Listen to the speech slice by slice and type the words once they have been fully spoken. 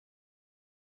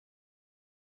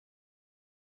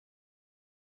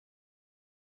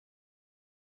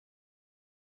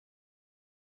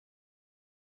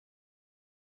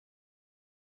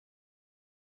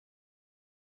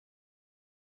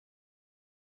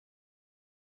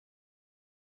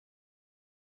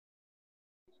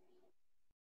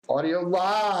Audio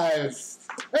live.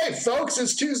 Hey, folks,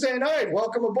 it's Tuesday night.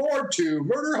 Welcome aboard to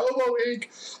Murder Hobo Inc.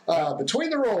 Between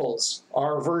the Rolls,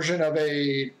 our version of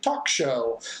a talk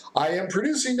show. I am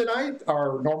producing tonight.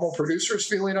 Our normal producer's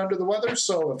feeling under the weather,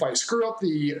 so if I screw up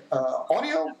the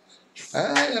audio,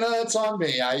 it's on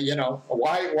me.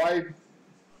 Why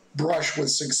brush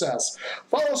with success?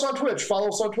 Follow us on Twitch. Follow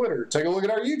us on Twitter. Take a look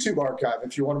at our YouTube archive.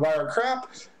 If you want to buy our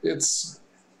crap, it's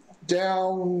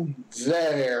down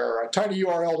there at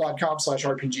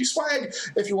tinyurl.com/RPG swag.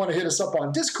 If you want to hit us up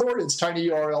on Discord, it's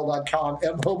tinyurl.com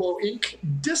mhobo inc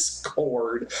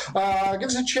Discord. Give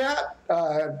us a chat.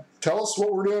 Tell us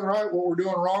what we're doing right, what we're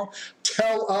doing wrong.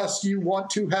 Tell us you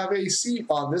want to have a seat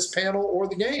on this panel or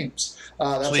the games.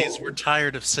 Please, we're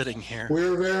tired of sitting here.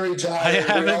 We're very tired. I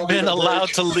haven't been allowed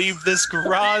to leave this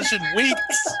garage in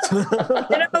weeks.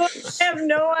 I have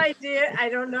no idea. I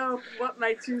don't know what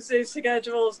my Tuesday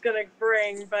schedule is going to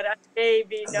bring, but I may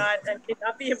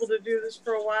not be able to do this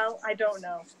for a while. I don't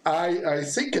know. I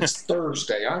think it's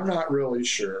Thursday. I'm not really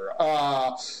sure.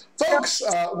 Folks,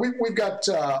 we've got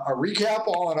a recap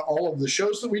on all of the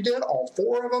shows that we did, all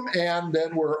 4 of them, and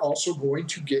then we're also going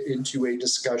to get into a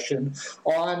discussion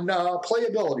on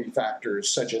playability factors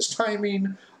such as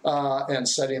timing and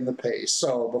setting the pace.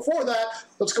 So before that,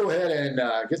 let's go ahead and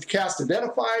get the cast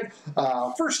identified.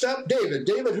 First up, David.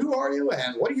 David, who are you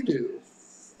and what do you do?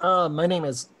 My name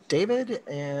is David,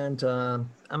 and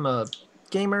I'm a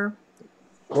gamer,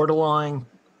 borderline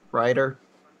writer,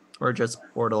 or just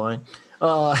borderline.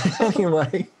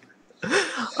 Anyway,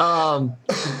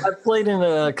 I've played in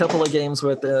a couple of games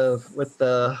with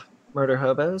the Murder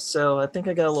Hobos, so I think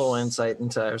I got a little insight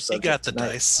into our subject. You got the tonight.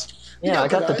 dice. Yeah, I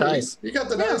got the dice. You got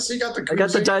the dice. You got the koozie. I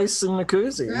got the dice and the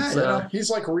koozie. Yeah, so.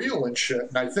 He's like real and shit.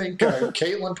 And I think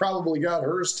Caitlin probably got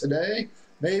hers today,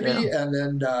 maybe, and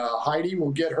then Heidi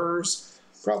will get hers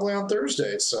probably on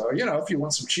Thursday. So, if you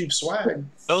want some cheap swag.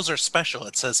 Those are special.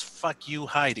 It says, "Fuck you,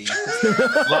 Heidi."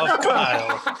 Love,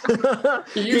 Kyle.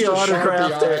 He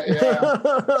autographed it.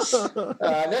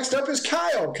 Yeah. Next up is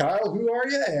Kyle. Kyle, who are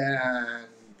you and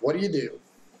what do you do?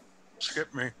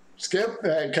 Skip me. Skip,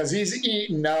 because he's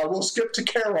eating. We'll skip to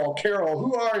Carol. Carol,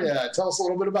 who are you? Tell us a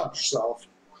little bit about yourself.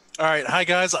 All right. Hi,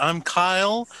 guys. I'm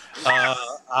Kyle.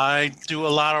 I do a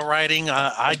lot of writing.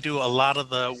 I do a lot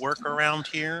of the work around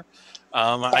here.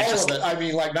 All of it. I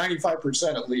mean, like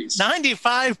 95% at least.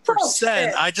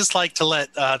 95%. I just like to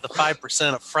let the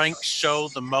 5% of Frank show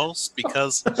the most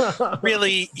because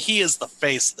really he is the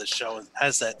face of the show and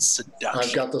has that seduction.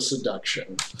 I've got the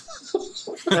seduction.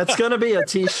 That's going to be a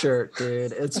t-shirt,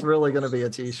 dude. It's really going to be a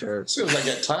t-shirt. As soon as I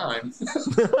get time.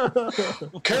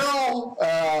 Carol,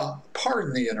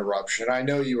 pardon the interruption. I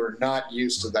know you are not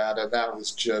used to that, and that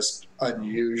was just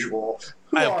unusual.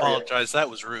 I apologize. That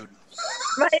was rude.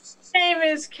 My name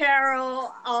is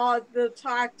Carol, the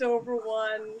talked over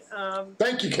one.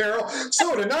 Thank you, Carol.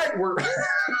 So tonight we're...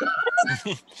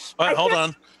 Wait, hold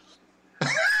on.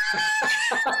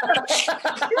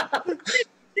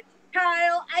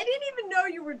 Kyle, I didn't even know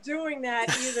you were doing that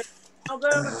either.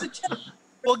 Although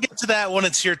we'll get to that when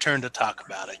it's your turn to talk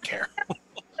about it, Carol.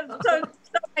 So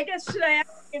I guess, should I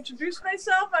introduce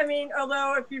myself? I mean,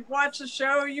 although if you've watched the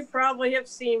show, you probably have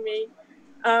seen me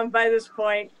by this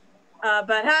point.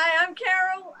 But hi, I'm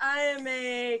Carol. I am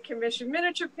a commissioned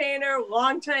miniature painter,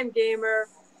 longtime gamer,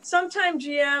 sometime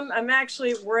GM. I'm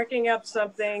actually working up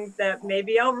something that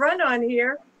maybe I'll run on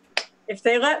here if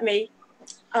they let me.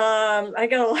 I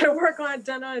got a lot of work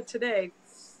done on it today.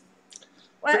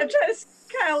 Well, I'm trying to,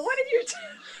 Kyle, what are you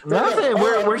doing? Nothing.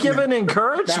 We're giving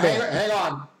encouragement. Now, hang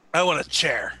on. I want a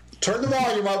chair. Turn the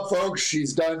volume up, folks.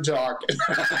 She's done talking.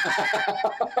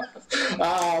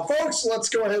 Folks, let's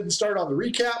go ahead and start on the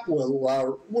recap.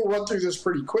 We'll run through this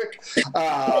pretty quick.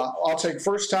 I'll take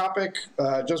first topic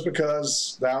just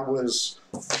because that was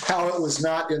how it was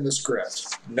not in the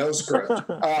script. No script.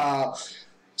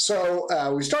 So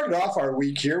we started off our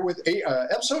week here with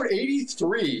episode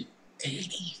 83.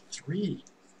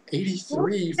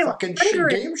 83 fucking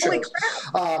game shows.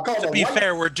 To be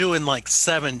fair, we're doing like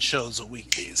 7 shows a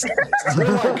week these days. We're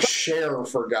like Cher,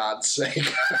 for God's sake.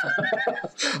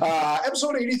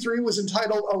 Episode 83 was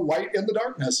entitled A Light in the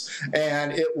Darkness,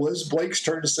 and it was Blake's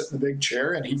turn to sit in the big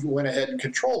chair, and he went ahead and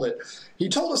controlled it. He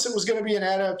told us it was going to be an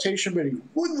adaptation, but he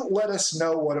wouldn't let us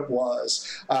know what it was.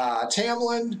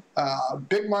 Tamlin,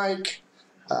 Big Mike,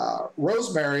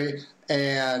 Rosemary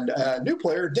and new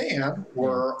player Dan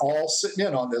were all sitting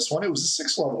in on this one. It was a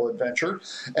 6-level adventure,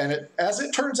 and as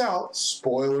it turns out,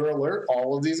 spoiler alert,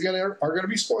 all of these are going to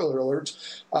be spoiler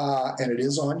alerts, and it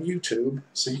is on YouTube,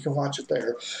 so you can watch it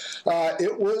there.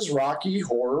 It was Rocky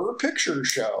Horror Picture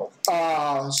Show.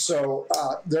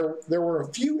 There were a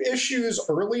few issues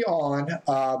early on,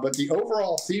 but the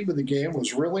overall theme of the game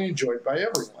was really enjoyed by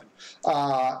everyone.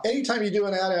 Anytime you do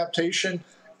an adaptation,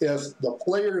 if the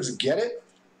players get it,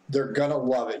 they're gonna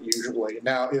love it usually.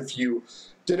 Now, if you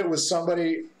did it with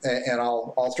somebody, and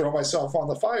I'll throw myself on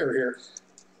the fire here,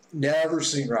 never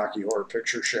seen Rocky Horror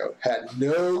Picture Show, had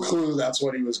no clue that's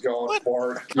what he was going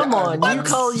for. Come on, you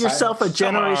call yourself a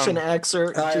Generation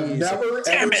Xer? I've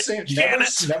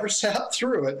never sat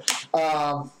through it.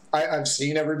 I've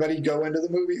seen everybody go into the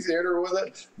movie theater with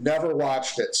it, never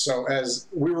watched it. So as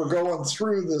we were going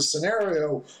through the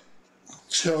scenario,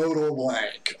 total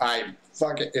blank.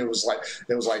 It was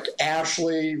like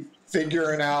Ashley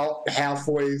figuring out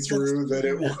halfway through that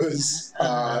it was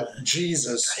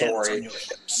Jesus' story.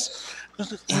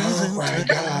 Oh my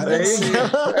God! You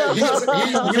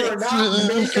are not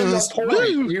making the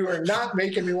point. You are not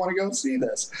making me want to go see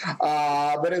this.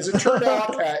 But as it turned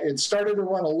out, it started to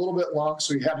run a little bit long,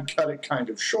 so we had to cut it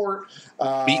kind of short.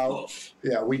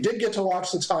 Yeah, we did get to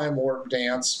watch the time warp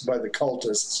dance by the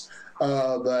cultists,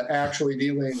 but actually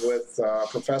dealing with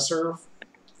Professor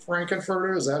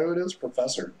Frankenfurter, is that who it is?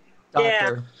 Professor?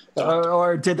 Doctor. Yeah.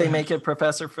 Or did they make it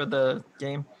Professor for the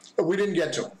game? We didn't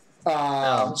get to him.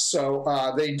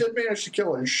 So they did manage to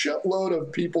kill a shitload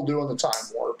of people doing the time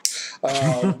warp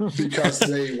because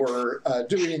they were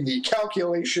doing the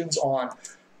calculations on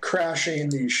crashing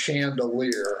the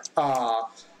chandelier.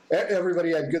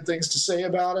 Everybody had good things to say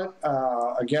about it.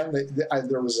 Again,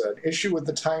 there was an issue with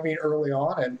the timing early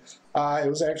on, and it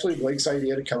was actually Blake's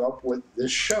idea to come up with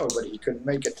this show, but he couldn't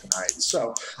make it tonight.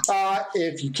 So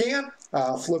if you can,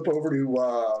 flip over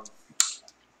to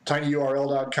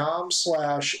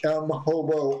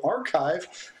tinyurl.com/mhoboarchive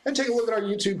and take a look at our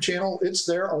YouTube channel. It's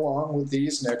there along with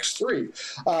these next three.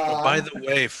 By the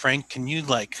way, Frank, can you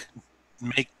make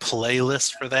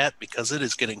playlists for that? Because it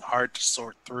is getting hard to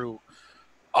sort through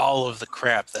all of the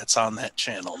crap that's on that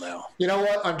channel now. You know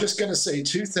what? I'm just going to say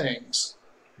two things.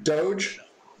 Doge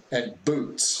and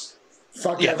Boots.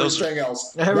 Fuck everything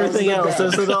else. Everything else.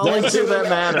 Those are the only two that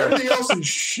matter. Everything else is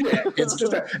shit. It's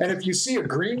just and if you see a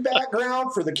green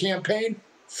background for the campaign,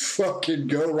 fucking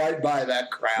go right by that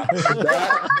crap.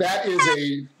 That is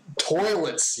a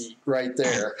toilet seat right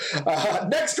there.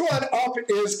 Next one up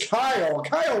is Kyle.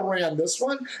 Kyle ran this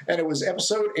one, and it was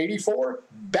episode 84,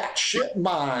 Batshit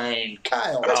Mind.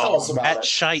 Kyle, tell us about it.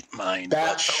 Batshite Mind.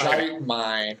 Batshite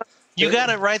Mind. You got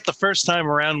it right the first time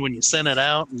around when you sent it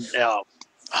out.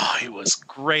 It was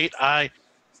great.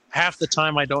 Half the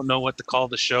time I don't know what to call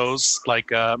the shows,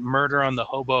 like Murder on the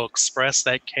Hobo Express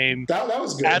that came that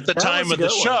was good. At the time of the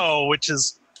show, which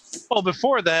is, well,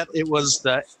 before that it was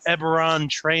the Eberron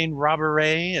train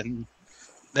robbery, and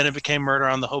then it became Murder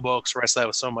on the Hobo Express. That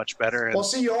was so much better. And well,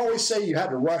 see, you always say you had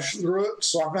to rush through it,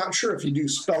 so I'm not sure if you do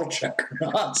spell check or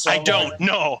not. So I don't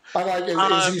know. I'm like,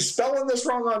 is he spelling this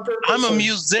wrong on purpose? I'm a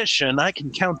musician. I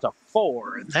can count to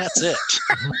 4, and that's it.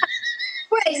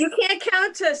 Wait, you can't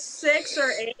count to 6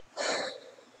 or 8?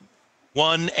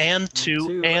 1 and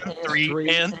 2 and 3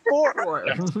 and 4.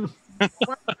 1, 2, 3,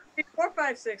 4,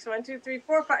 5, 6. 1, 2, 3,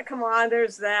 4, 5. Come on,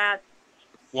 there's that.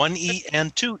 1 E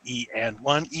and 2 E and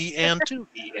 1 E and 2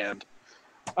 E and.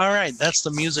 All right, that's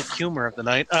the music humor of the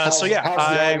night.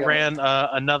 I ran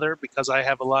another because I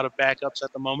have a lot of backups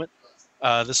at the moment.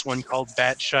 This one called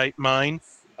Batshite Mine.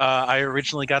 I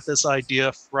originally got this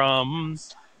idea from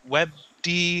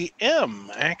WebDM,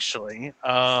 actually.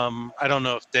 I don't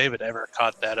know if David ever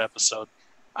caught that episode.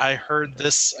 I heard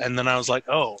this, and then I was like,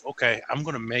 oh, okay, I'm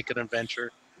going to make an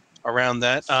adventure around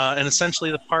that. And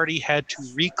essentially the party had to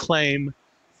reclaim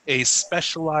a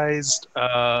specialized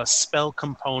spell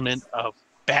component of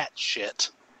bat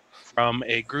shit from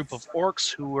a group of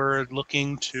orcs who were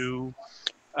looking to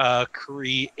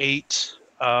create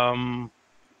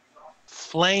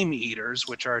flame eaters,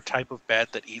 which are a type of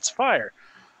bat that eats fire.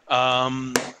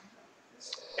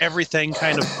 Everything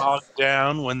kind of bogged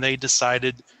down when they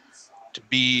decided to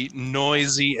be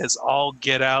noisy as all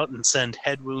get out and send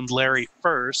Headwound Larry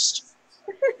first.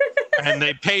 And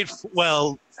they paid,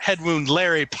 Headwound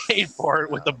Larry paid for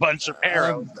it with a bunch of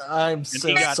arrows. I'm so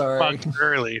he got sorry. Fucked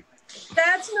early.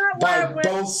 That's not by what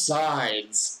both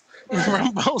sides.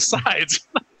 From both sides.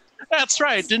 That's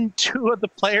right. Didn't 2 of the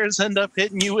players end up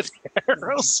hitting you with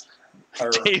arrows?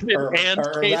 David and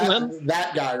Caitlin?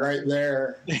 That guy right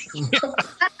there.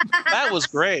 That was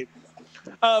great.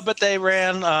 But they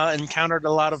encountered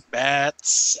a lot of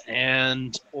bats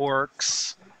and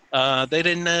orcs. They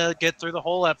didn't get through the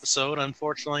whole episode.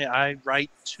 Unfortunately, I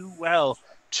write too well,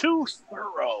 too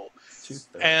thorough.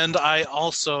 And I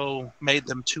also made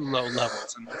them too low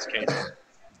levels in this case.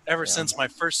 Ever since my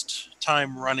first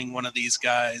time running one of these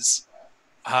guys,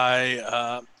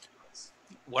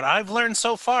 what I've learned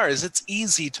so far is it's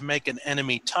easy to make an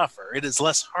enemy tougher. It is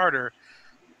less harder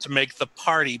to make the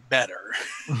party better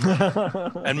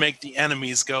and make the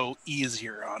enemies go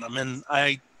easier on them. And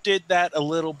I did that a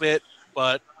little bit,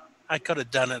 but I could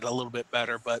have done it a little bit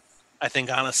better. But I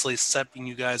think, honestly, stepping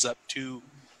you guys up 2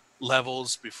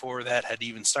 levels before that had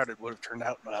even started would have turned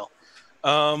out well.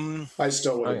 I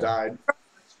still would have died.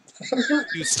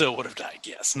 You still would have died,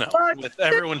 yes. No, with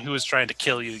everyone who was trying to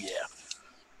kill you, yeah.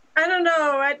 I don't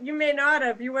know. You may not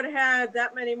have. You would have had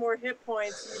that many more hit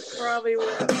points. You probably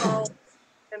would have called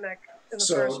Mimic in the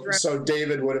first round. So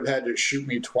David would have had to shoot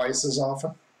me twice as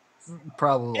often?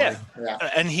 Probably. Yeah.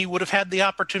 And he would have had the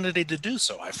opportunity to do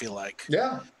so, I feel like.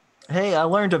 Yeah. Hey, I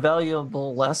learned a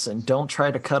valuable lesson. Don't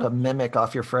try to cut a mimic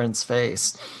off your friend's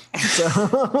face. So...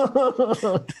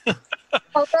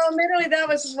 Although, admittedly, that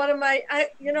was one of my...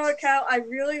 you know what, Cal? I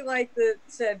really liked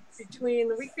between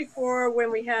the week before when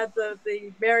we had the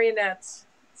marionettes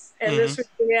and this week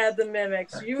we had the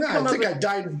mimics. I think I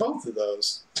died in both of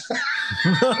those.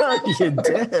 You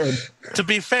did. To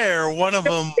be fair, one of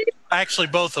them... Actually,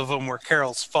 both of them were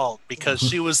Carol's fault because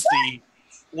she was the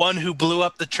one who blew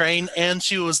up the train and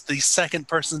she was the second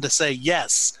person to say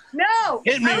yes. No!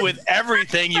 Hit me with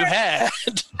everything you had.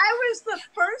 I was the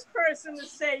first person to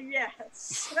say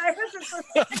yes.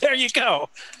 There you go.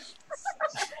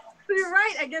 So you're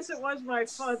right. I guess it was my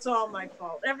fault. It's all my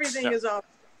fault. Everything is all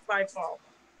my fault.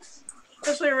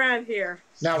 Especially around here.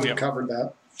 Now we've covered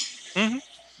that. Mm-hmm.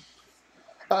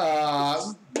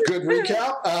 Good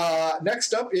recap.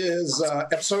 Next up is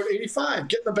episode 85,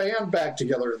 Getting the Band Back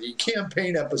Together, the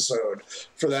campaign episode.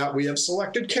 For that, we have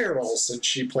selected Carol, since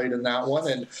she played in that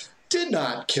one and did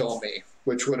not kill me,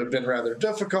 which would have been rather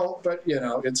difficult, but,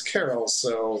 it's Carol,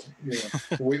 so,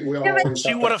 we always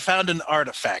She would have found an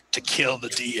artifact to kill the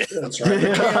DM. That's right.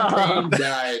 The campaign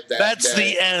died That's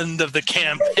day. the end of the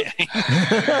campaign.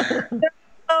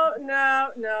 Oh,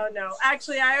 no.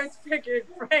 Actually, I always figured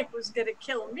Frank was going to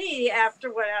kill me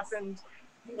after what happened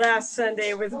last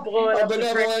Sunday with blowing up. A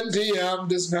benevolent DM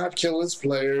does not kill his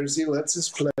players. He lets his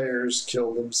players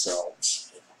kill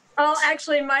themselves. Oh,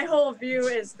 actually, my whole view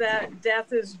is that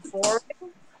death is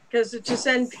boring because to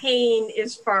send pain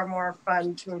is far more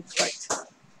fun to inflict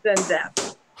than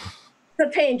death. The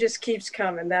pain just keeps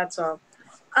coming, that's all.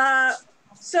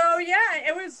 So yeah,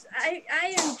 it was.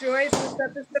 I enjoyed this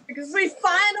episode because we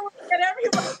finally get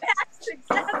everyone back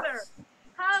together.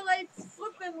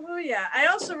 Hallelujah! I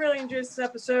also really enjoyed this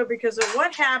episode because of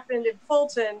what happened in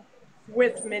Fulton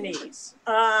with minis.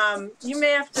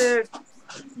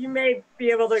 You may be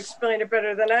able to explain it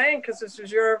better than I am because this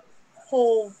was your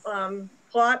whole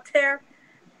plot there.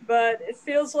 But it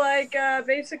feels like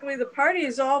basically the party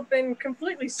has all been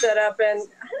completely set up, and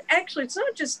actually, it's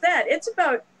not just that. It's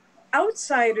about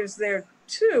outsiders there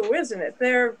too, isn't it?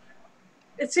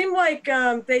 It seemed like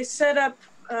they set up.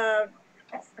 I'm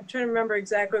trying to remember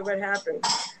exactly what happened.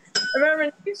 I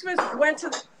remember Nismus went to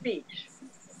the beach,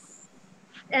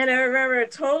 and I remember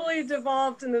it totally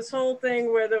devolved in this whole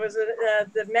thing where there was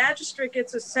the magistrate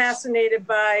gets assassinated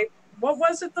by what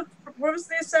was it? What was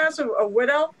the assassin? A wood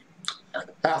elf?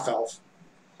 Half elf.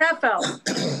 Half elf.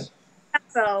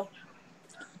 Half elf.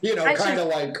 Kind of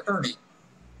like Ernie.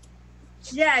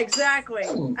 Yeah, exactly.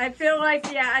 I feel like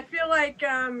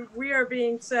we are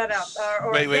being set up.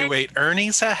 Wait.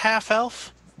 Ernie's a half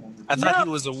elf? I thought he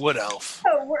was a wood elf.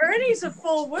 No, Ernie's a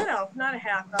full wood elf, not a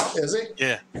half elf. Is he?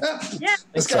 Yeah. Yeah.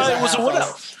 This guy's was a wood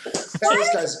elf.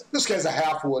 This guy's a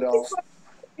half wood elf.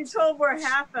 He's told we're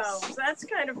half elves. That's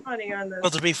kind of funny on this.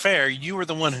 Well, to be fair, you were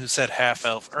the one who said half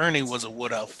elf. Ernie was a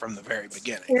wood elf from the very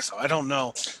beginning, so I don't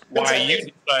know why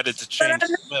you decided to change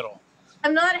the middle.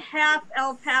 I'm not half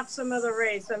elf, half some other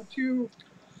race. I'm two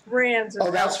brands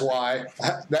of that's elf. why.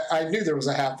 I knew there was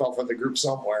a half elf in the group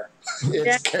somewhere.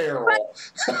 It's Carol.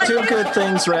 Two good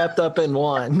things wrapped up in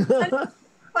one.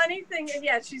 Funny thing,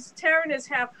 Taryn is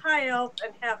half high elf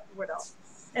and half wood elf.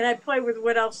 And I play with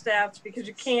wood elf stats because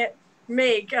you can't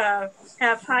make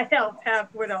half high elf,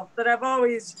 half wood elf. But I've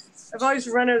always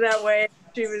run her that way.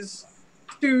 She was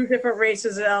two different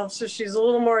races of elves, so she's a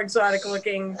little more exotic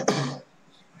looking.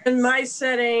 In my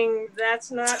setting, that's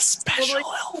not it's a special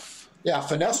elf. Yeah,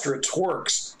 Finestra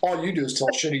twerks. All you do is tell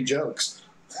shitty jokes.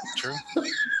 True.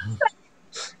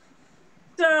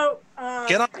 So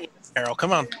get on, Carol.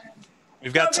 Come on.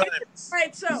 We've got time.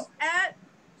 Right, so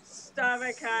stop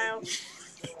it, Kyle.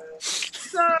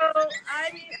 So,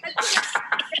 I mean,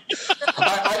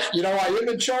 I am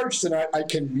in charge tonight. I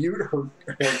can mute her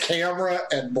camera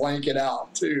and blank it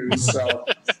out too. So,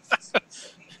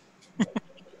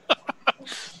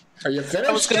 are you finished?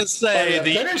 I was going to say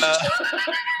finished?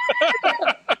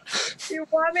 Do you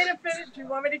want me to finish? Do you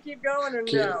want me to keep going or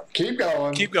no? Keep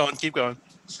going. Keep going.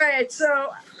 All right,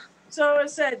 so I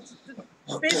said,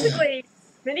 basically,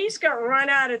 Denise got run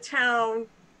out of town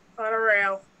on a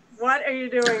rail. What are you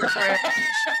doing, Fred?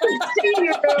 See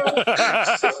you.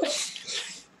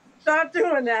 Stop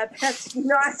doing that. That's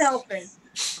not helping.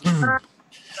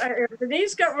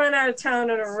 Denise got run out of town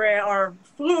on a rail, or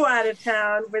flew out of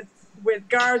town with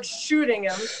guards shooting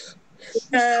him.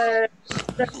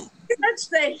 That's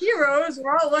the heroes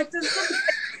were all looked at.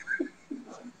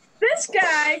 This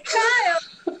guy,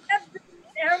 Kyle,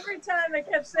 every time I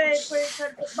kept saying, "Please,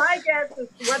 my guess is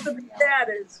what the dad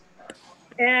is."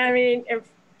 And I mean,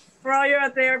 for all you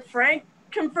out there, Frank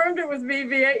confirmed it with me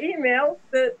via email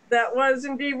that was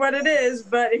indeed what it is.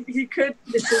 But if he could,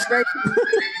 it's just very.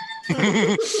 By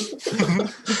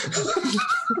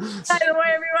the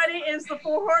way, everybody, is the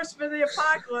Four Horsemen of the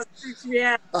Apocalypse.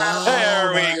 Yeah.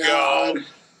 There we go.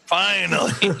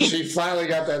 Finally. She finally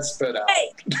got that spit out.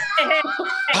 Hey. The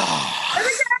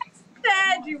guy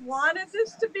said you wanted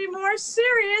this to be more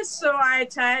serious, so I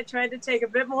tried to take a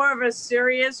bit more of a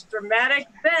serious, dramatic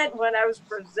bent when I was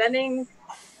presenting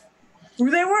who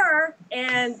they were,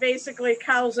 and basically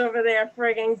Kyle's over there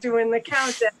frigging doing the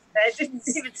countdown. I didn't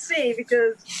even see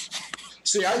because...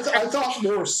 See, I thought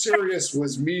more serious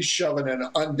was me shoving an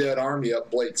undead army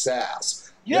up Blake's ass.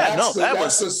 Yeah,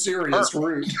 that's the serious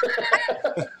route.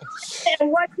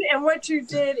 and what you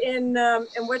did in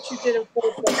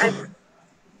Fulton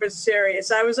was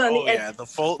serious. I was on the edge. Yeah, the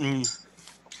Fulton.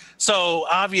 So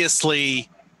obviously,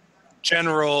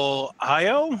 General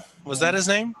Io, was that his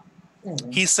name?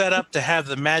 Mm-hmm. He set up to have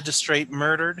the magistrate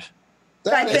murdered.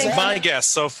 That's my guess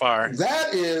so far.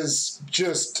 That is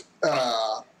just.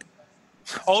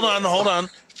 Hold on.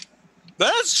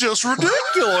 That's just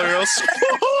ridiculous.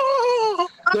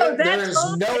 There is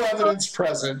no evidence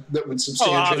present that would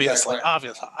substantiate that.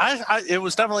 Obviously. It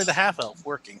was definitely the half-elf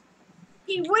working.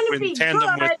 He wouldn't be in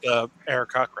tandem good. with Eric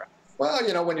Cochran.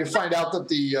 Well, when you find out that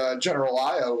the General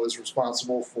Io was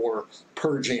responsible for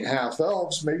purging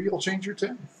half-elves, maybe you'll change your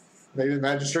tune. Maybe the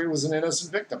magistrate was an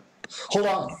innocent victim. Hold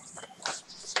on.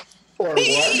 Or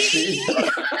what?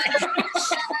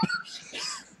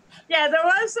 Yeah, there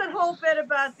was that whole bit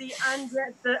about the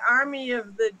army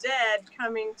of the dead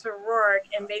coming to Rourke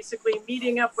and basically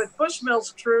meeting up with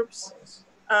Bushmill's troops.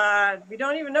 We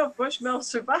don't even know if Bushmill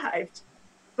survived.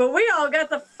 But we all got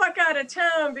the fuck out of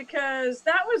town because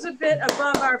that was a bit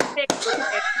above our pay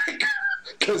grade.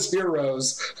 Because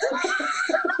heroes.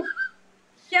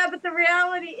 Yeah, but the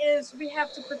reality is we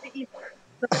have to put the evil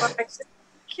in the box.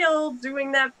 Killed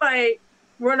doing that fight,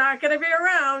 we're not going to be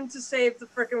around to save the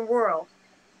freaking world.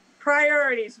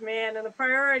 Priorities, man, and the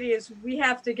priority is we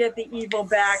have to get the evil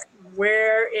back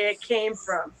where it came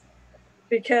from,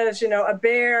 because a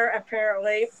bear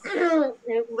apparently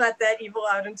let that evil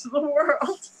out into the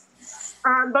world.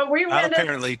 But we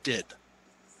apparently did.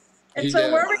 And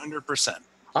so we're 100%.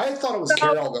 I thought it was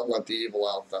Carol that let the evil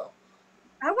out, though.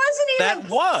 I wasn't even. That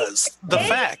was the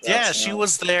fact. Yeah, she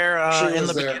was there in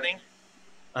the beginning.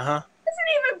 Wasn't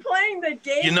even playing the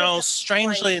game.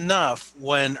 Strangely enough,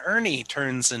 when Ernie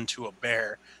turns into a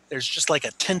bear, there's just like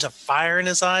a tint of fire in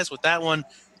his eyes. With that one,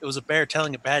 it was a bear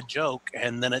telling a bad joke,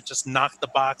 and then it just knocked the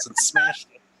box and smashed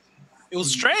it. It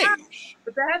was strange.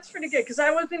 But that's pretty good, because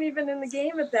I wasn't even in the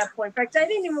game at that point. In fact, I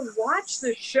didn't even watch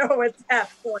the show at that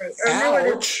point.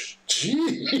 Ouch.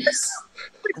 Jeez.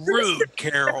 Rude,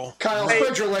 Carol. Kyle,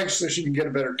 spread your legs so she can get a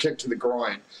better kick to the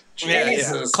groin.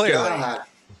 Jesus, yeah, clearly. God.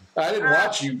 I didn't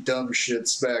watch you dumb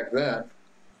shits back then.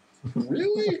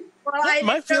 Really? Well,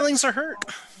 my feelings are hurt.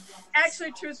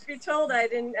 Actually, truth be told, I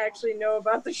didn't actually know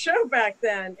about the show back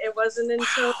then. It wasn't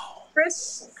until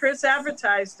Chris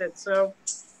advertised it. So,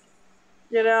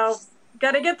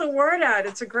 got to get the word out.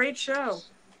 It's a great show.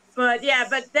 But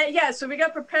so we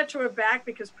got Perpetua back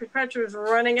because Perpetua was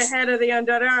running ahead of the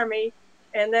Undead Army.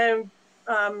 And then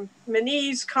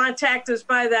Manise contacted us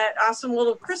by that awesome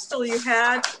little crystal you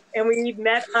had, and we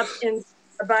met up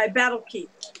by Battlekeep.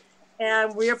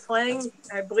 And we are playing,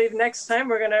 I believe next time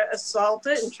we're going to assault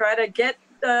it and try to get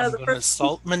I'm going to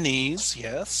assault Manise,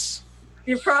 yes.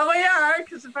 You probably are,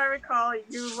 because if I recall,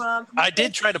 you... I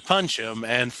did try to punch him,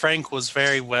 and Frank was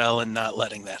very well in not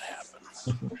letting that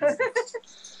happen.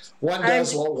 One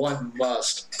does what one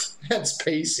must. That's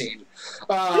pacing.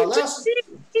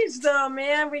 Please, though,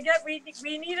 man, we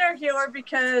need our healer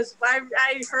because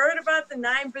I heard about the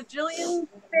 9 bajillion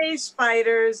space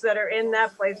fighters that are in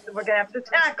that place that we're gonna have to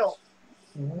tackle.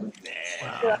 Nah,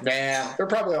 they're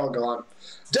probably all gone.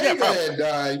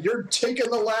 David, you're taking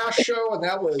the last show, and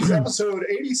that was episode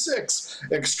 86,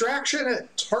 Extraction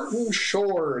at Tartan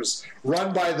Shores,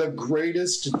 run by the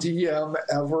greatest DM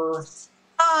ever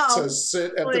to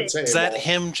sit at the table. Is that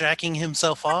him jacking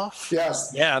himself off?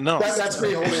 Yes. Yeah, no. That's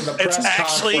me holding the press It's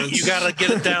actually, conference. you got to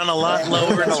get it down a lot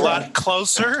lower and a lot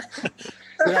closer.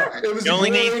 Yeah, it was You only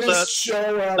need the show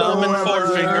ever. thumb and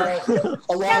forefinger.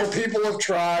 A lot of people have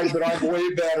tried, but I'm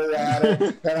way better at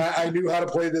it. And I knew how to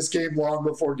play this game long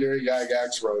before Gary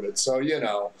Gygax wrote it. So,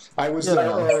 I was there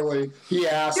early. He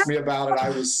asked me about it.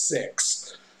 I was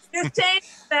 6. You're saying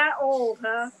that old,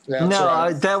 huh? That's No,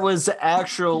 right. that was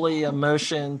actually a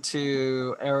motion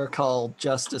to Ericol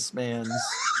Justice Man's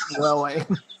rowing.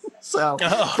 So,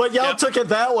 but y'all took it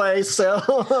that way, so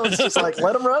it's just like,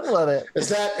 let him run with it. Is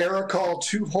that Ericol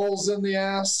 2 holes in the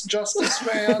ass, Justice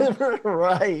Man?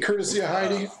 Right. Courtesy of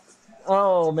Heidi?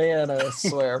 Oh, man, I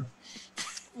swear.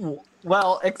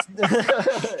 Well,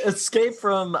 Escape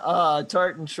from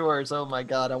Tartan Shores. Oh, my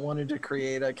God. I wanted to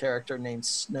create a character named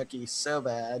Snooky so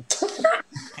bad.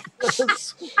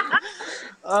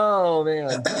 Oh,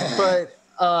 man. But,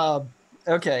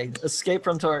 okay, Escape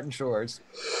from Tartan Shores.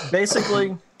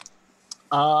 Basically...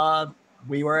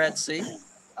 we were at sea.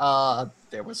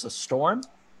 There was a storm.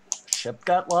 Ship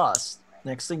got lost.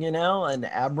 Next thing you know, an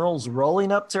admiral's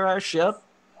rolling up to our ship,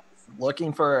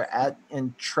 looking for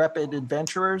intrepid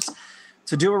adventurers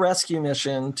to do a rescue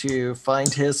mission to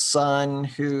find his son,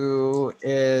 whose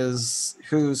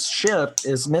ship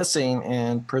is missing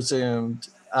and presumed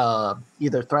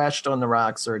either thrashed on the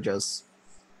rocks or just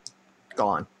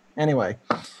gone. Anyway,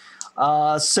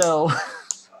 so.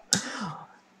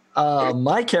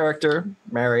 My character,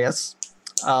 Marius,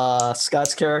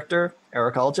 Scott's character,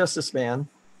 Ericol Justice Man,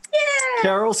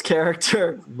 Carol's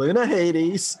character, Luna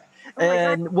Hades,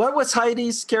 and what was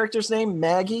Heidi's character's name?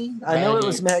 Maggie? I know it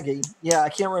was Maggie. Yeah, I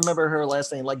can't remember her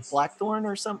last name, like Blackthorn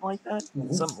or something like that.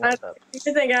 Something like that.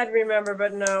 You think I'd remember,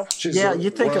 but no.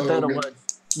 You'd think of that would.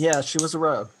 Yeah, she was a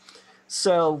rogue.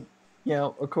 So,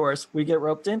 of course, we get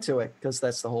roped into it because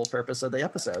that's the whole purpose of the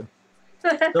episode.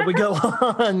 So we go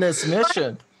on this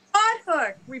mission.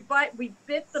 Hook. We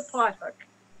bit the pot hook.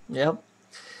 Yep.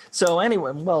 So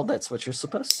anyway, well, that's what you're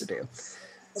supposed to do.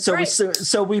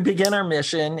 So we begin our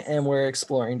mission and we're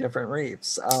exploring different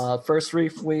reefs. First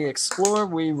reef we explore,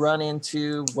 we run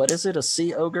into, what is it, a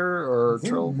sea ogre or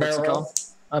troll? What's it called?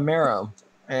 A marrow.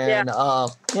 And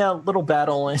little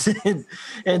battle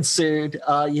ensued.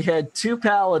 You had 2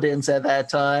 paladins at that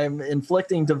time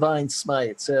inflicting divine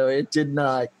smite, so it did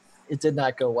not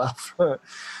go well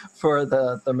for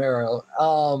the marrow.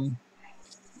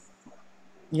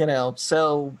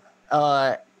 So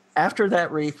after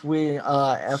that reef,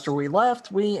 after we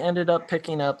left, we ended up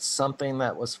picking up something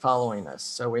that was following us.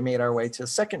 So we made our way to the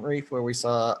second reef where we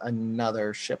saw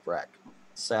another shipwreck.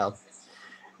 So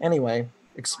anyway,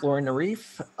 exploring the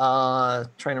reef, trying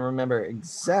to remember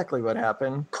exactly what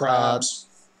happened. Crabs.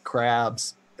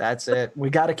 Crabs. That's it. We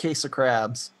got a case of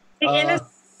crabs. As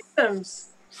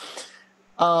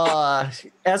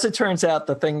it turns out,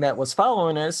 the thing that was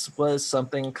following us was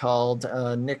something called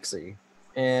Nixie.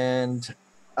 And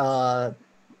we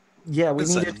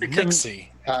needed to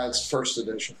Nixie. It's first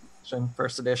edition.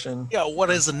 First edition. Yeah, what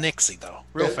is a Nixie, though?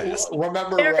 Real fast.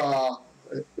 Remember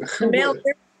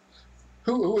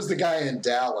who was the guy in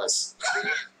Dallas?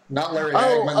 Not Larry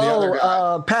Hagman, the other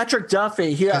guy. Patrick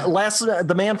Duffy.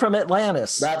 The man from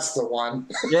Atlantis. That's the one.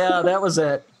 Yeah, that was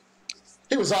it.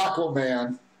 He was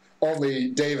Aquaman. Only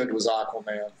David was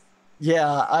Aquaman.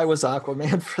 Yeah, I was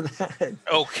Aquaman for that.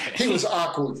 Okay. He was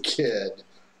Aqua Kid.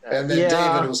 And then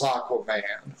David was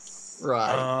Aquaman.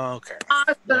 Right. Okay.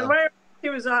 Awesome. Yeah. He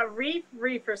was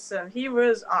Reeferson. He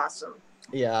was awesome.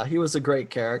 Yeah, he was a great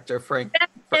character. Frank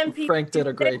did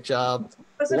a great job.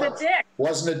 Wasn't a dick.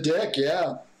 Wasn't a dick,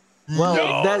 yeah.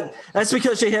 Well, that's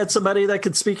because you had somebody that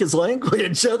could speak his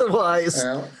language. Otherwise,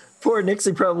 poor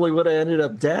Nixie probably would have ended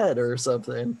up dead or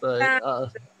something.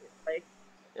 But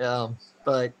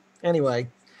but anyway,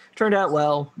 turned out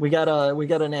well. We got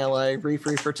an ally,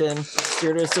 Reeferton,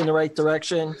 steered us in the right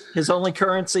direction. His only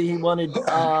currency he wanted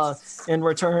in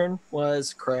return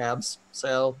was crabs.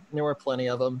 So there were plenty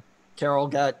of them. Carol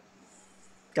got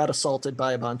assaulted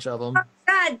by a bunch of them. Oh,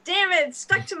 God damn it! It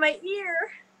stuck to my ear.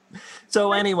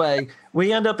 So anyway,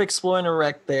 we end up exploring a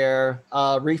wreck there.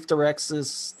 Reef directs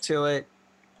us to it,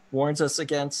 warns us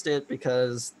against it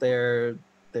because they're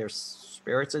there's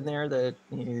spirits in there that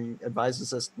he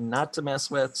advises us not to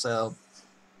mess with. So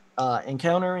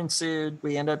encounter ensued.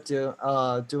 We end up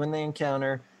doing the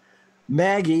encounter.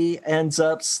 Maggie ends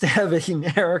up stabbing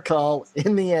Ericol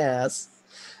in the ass,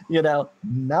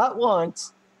 not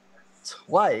once,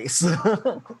 twice.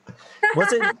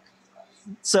 Was it?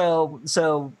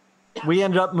 So we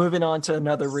ended up moving on to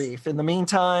another reef. In the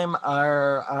meantime,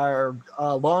 our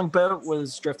longboat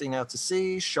was drifting out to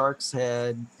sea. Sharks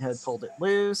had pulled it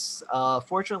loose.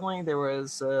 Fortunately, there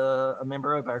was a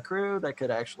member of our crew that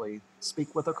could actually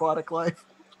speak with aquatic life.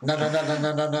 No.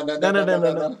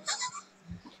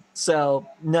 So,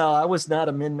 no, I was not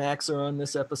a min-maxer on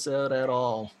this episode at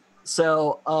all.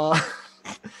 So,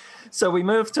 so we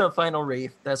moved to a final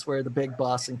reef. That's where the big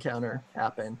boss encounter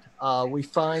happened. We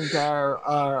find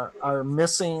our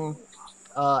missing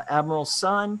Admiral's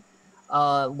son.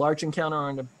 Large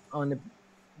encounter on the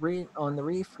reef.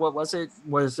 What was it?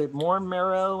 Was it more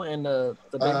Marrow and the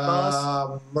big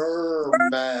boss?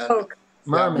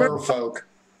 Merfolk.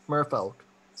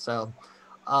 So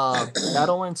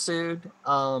battle ensued.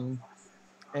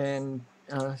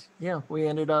 We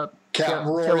ended up Captain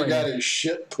Rory got his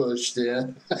shit pushed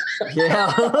in.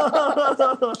 Yeah.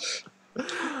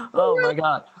 Oh my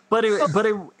God. But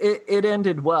it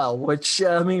ended well, which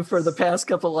I mean, for the past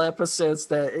couple episodes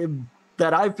that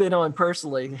I've been on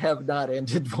personally have not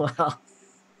ended well.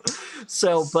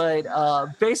 So, but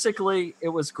basically it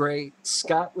was great.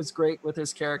 Scott was great with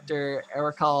his character,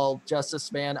 Ericol,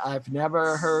 Justice Man. I've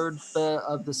never heard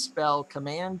of the spell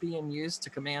command being used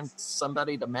to command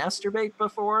somebody to masturbate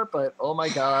before, but oh my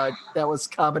God, that was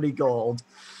comedy gold.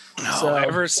 No,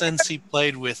 ever since he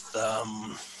played with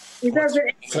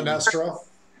Finestra,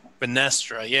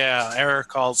 yeah,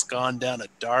 Ericol's gone down a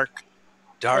dark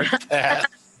path.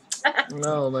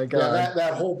 Oh my God! Yeah,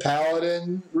 that whole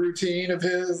paladin routine of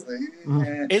his,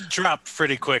 it dropped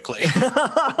pretty quickly.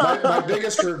 My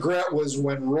biggest regret was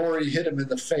when Rory hit him in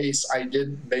the face. I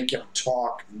didn't make him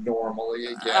talk normally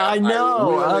again. I know.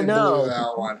 Blew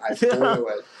that one. I blew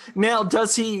it. Now,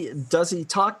 does he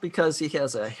talk because he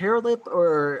has a hair lip,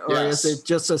 or Yes. is it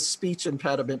just a speech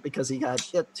impediment because he got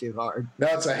hit too hard? No,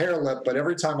 it's a hair lip, but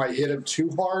every time I hit him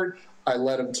too hard, I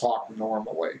let him talk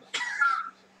normally.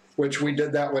 Which we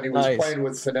did that when he was playing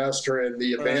with Finestra and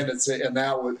the Abandoned City, and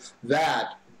that was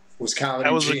comedy.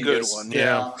 That was genius. A good one,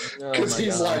 yeah. Because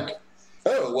he's like,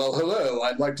 "Oh well, hello.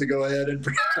 I'd like to go ahead and."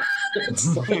 It's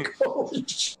like, holy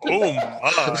shit. Oh my!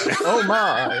 Oh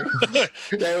my!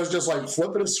 That was just like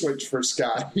flipping a switch for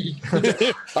Scott.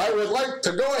 I would like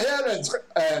to go ahead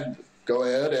and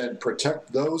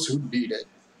protect those who need it.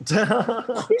 He's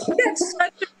got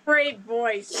such a great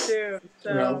voice too.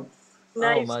 So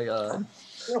nice. Oh my God!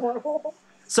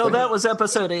 So that was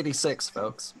episode 86,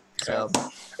 folks. So.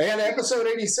 And episode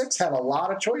 86 had a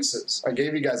lot of choices. I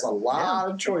gave you guys a lot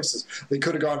of choices. They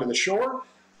could have gone to the shore.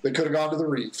 They could have gone to the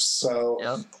reefs. So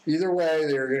either way,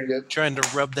 they were going to get... Trying to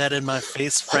rub that in my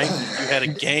face, Frank. You had a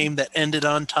game that ended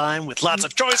on time with lots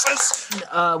of choices.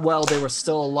 Well, there was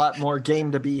still a lot more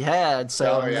game to be had.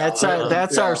 So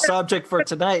that's our subject for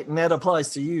tonight. And that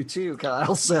applies to you too,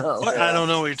 Kyle. So I don't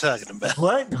know what you're talking about.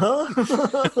 What? Huh?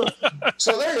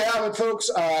 So there you have it,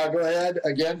 folks. Go ahead.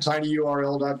 Again,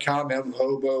 tinyurl.com,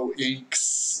 mhobo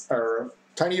inks, or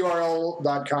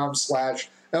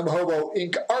tinyurl.com/mhobo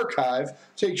Inc. archive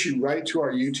takes you right to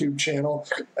our YouTube channel.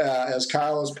 As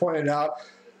Kyle has pointed out,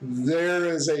 there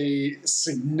is a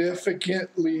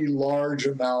significantly large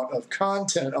amount of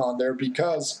content on there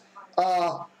because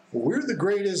we're the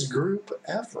greatest group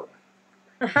ever.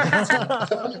 But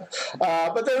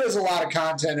there is a lot of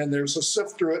content in there, so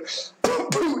sift through it.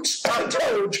 Boots on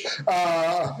Toad.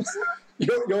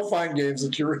 You'll find games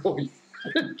that you really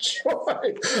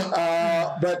enjoy.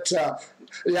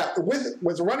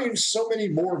 With running so many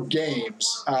more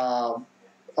games, a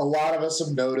lot of us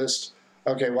have noticed,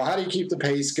 okay, well, how do you keep the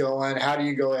pace going? How do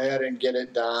you go ahead and get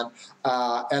it done?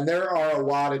 And there are a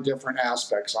lot of different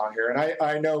aspects on here. And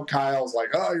I know Kyle's like,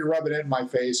 oh, you're rubbing it in my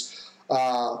face.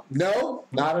 No,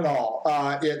 not at all.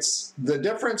 It's the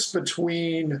difference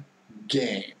between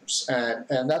games.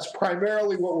 And that's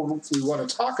primarily what we want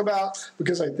to talk about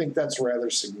because I think that's rather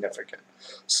significant.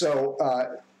 So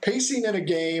pacing in a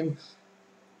game,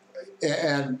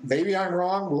 and maybe I'm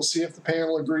wrong, we'll see if the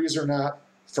panel agrees or not.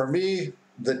 For me,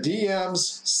 the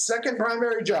DM's second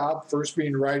primary job, first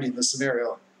being writing the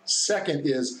scenario, second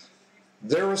is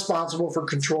they're responsible for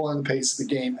controlling the pace of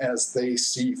the game as they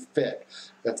see fit.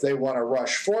 If they want to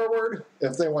rush forward,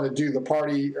 if they want to do the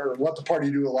party or let the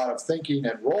party do a lot of thinking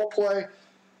and role play,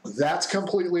 that's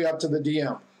completely up to the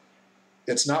DM.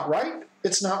 It's not right,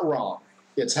 it's not wrong.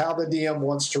 It's how the DM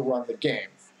wants to run the game.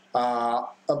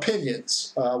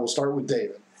 Opinions. We'll start with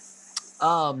David.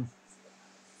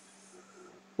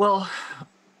 Well,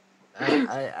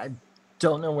 I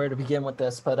don't know where to begin with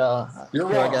this, but you're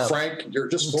wrong, Frank. You're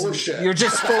just full of shit. You're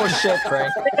just full of shit,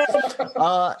 Frank.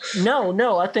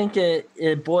 No. I think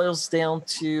it boils down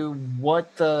to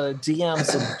what the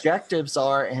DM's objectives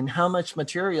are and how much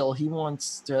material he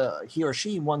or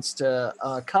she wants to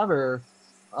cover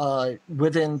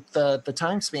within the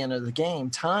time span of the game.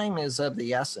 Time is of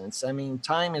the essence. I mean,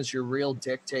 time is your real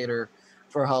dictator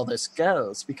for how this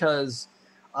goes, because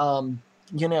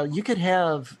you could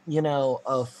have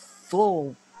a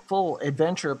full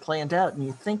adventure planned out and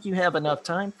you think you have enough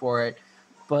time for it,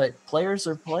 but players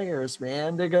are players,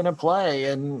 man. They're gonna play,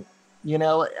 and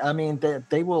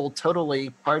they will totally,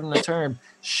 pardon the term,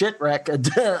 shit wreck a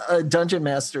dungeon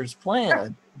master's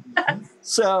plan.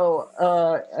 So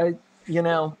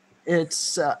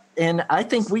it's and I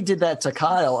think we did that to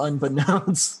Kyle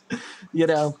unbeknownst,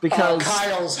 because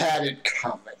Kyle's had it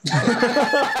coming.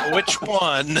 Which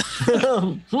one?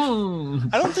 I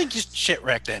don't think you shit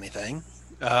wrecked anything.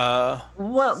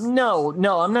 Well,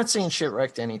 no, I'm not saying shit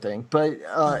wrecked anything, but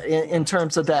in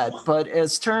terms of that, but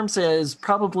as terms as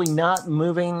probably not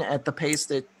moving at the pace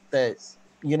that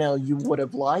you would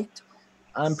have liked,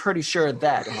 I'm pretty sure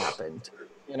that happened.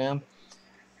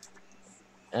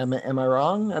 Am I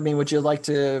wrong? I mean, would you like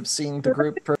to have seen the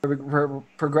group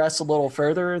progress a little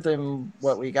further than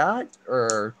what we got,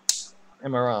 or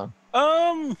am I wrong?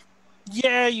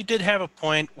 Yeah, you did have a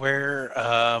point where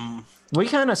we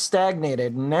kind of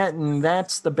stagnated, and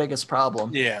that's the biggest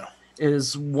problem. Yeah,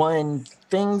 is when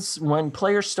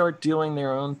players start doing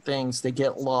their own things, they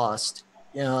get lost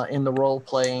in the role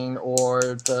playing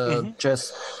or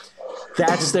just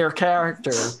that's their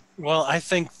character. Well, I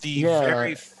think the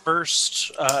very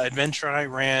first adventure I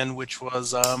ran, which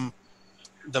was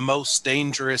the most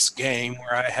dangerous game,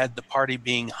 where I had the party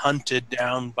being hunted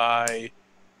down by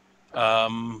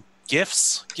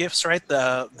gifts, right?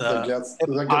 The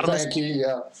Githyanki,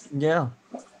 yeah.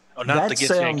 Oh, not the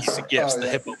Githyanki, the gifts, the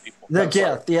hippo people. The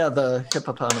the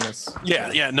hippopotamus.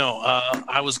 No.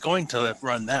 I was going to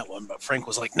run that one, but Frank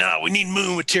was like, "No, we need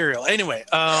moon material." Anyway,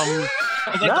 I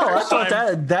thought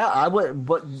that I would.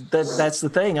 But that's the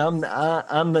thing. I'm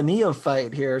the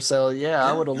neophyte here, so yeah,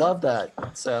 I would have loved that.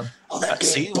 So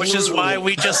see, which is why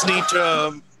we just need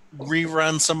to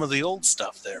rerun some of the old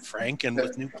stuff there, Frank, and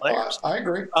with new players. I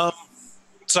agree.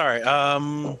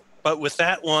 But with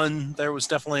that one, there was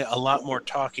definitely a lot more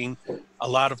talking, a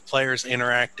lot of players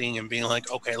interacting and being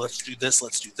like, okay, let's do this,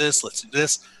 let's do this, let's do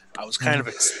this. I was kind of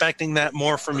expecting that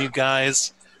more from you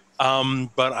guys,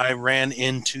 but I ran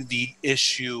into the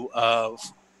issue of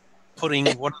putting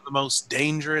one of the most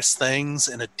dangerous things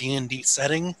in a D&D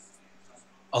setting,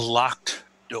 a locked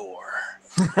door.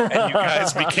 And you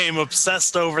guys became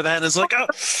obsessed over that. It's like, oh,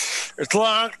 it's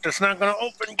locked, it's not going to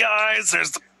open, guys.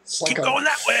 Keep going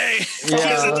that way. Yeah.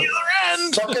 At the other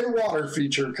end. Fucking water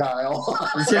feature, Kyle.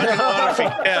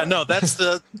 Yeah, no,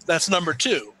 that's number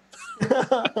 2.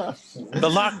 The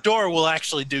locked door will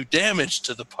actually do damage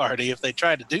to the party if they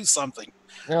try to do something.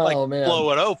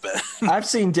 Blow it open. I've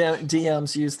seen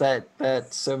DMs use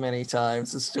that so many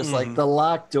times. It's just like the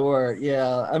locked door.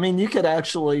 Yeah, I mean, you could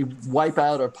actually wipe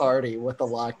out a party with a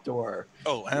locked door.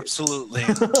 Oh, absolutely.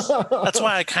 That's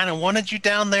why I kind of wanted you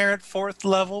down there at 4th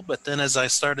level, but then as I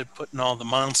started putting all the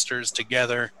monsters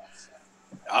together,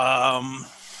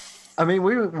 I mean,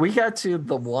 we got to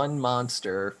the one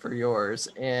monster for yours,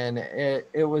 and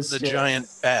it was the giant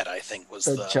bat. I think was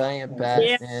the giant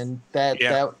bat, and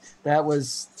that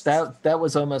was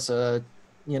almost a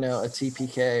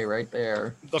TPK right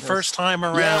there. The first time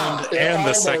around, and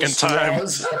the second time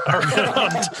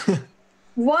around.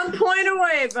 1 point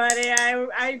away, buddy.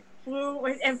 I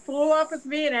flew up with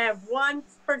me, and I have 1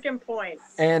 freaking point.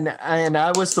 And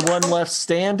I was the one left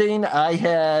standing. I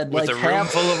had with a room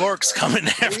full of orcs coming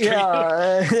after you.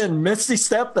 Yeah, and Misty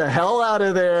stepped the hell out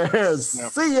of there. Yep.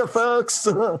 See you, folks.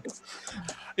 So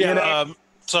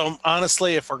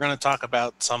honestly, if we're going to talk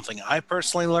about something I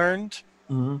personally learned,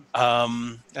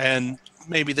 and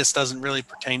maybe this doesn't really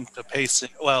pertain to pacing.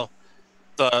 Well,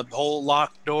 the whole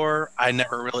locked door, I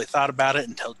never really thought about it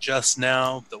until just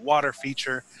now. The water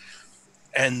feature.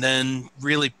 And then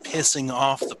really pissing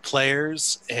off the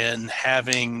players and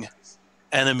having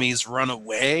enemies run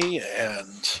away,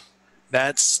 and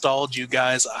that stalled you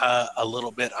guys a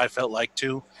little bit, I felt like,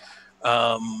 too.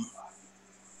 Gosh,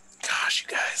 you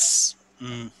guys.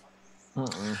 No.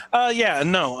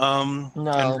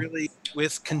 And really,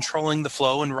 with controlling the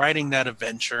flow and writing that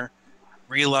adventure,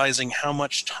 realizing how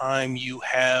much time you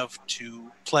have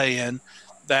to play in,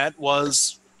 that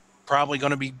was probably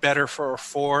going to be better for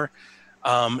 4.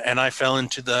 And I fell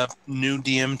into the new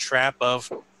DM trap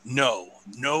of no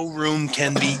room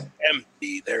can be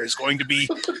empty. There's going to be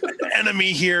an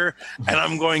enemy here, and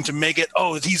I'm going to make it,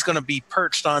 he's going to be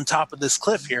perched on top of this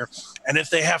cliff here. And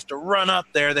if they have to run up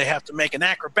there, they have to make an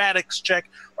acrobatics check,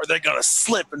 or they're going to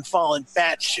slip and fall in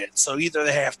batshit. So either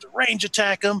they have to range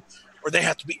attack them, or they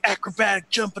have to be acrobatic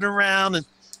jumping around. And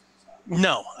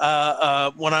no,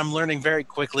 what I'm learning very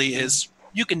quickly is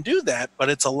you can do that, but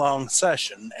it's a long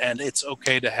session, and it's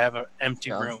okay to have an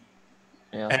empty room.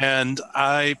 Yeah. And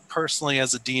I personally,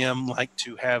 as a DM, like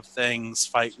to have things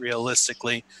fight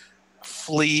realistically,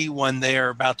 flee when they are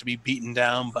about to be beaten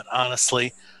down. But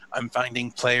honestly, I'm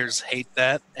finding players hate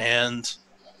that, and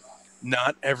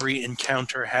not every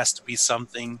encounter has to be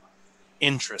something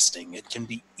interesting. It can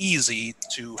be easy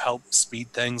to help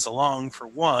speed things along for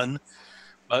one,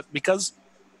 but because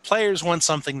players want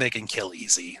something they can kill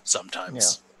easy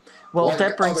sometimes. Yeah. Well, like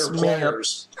that brings me up.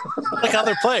 Like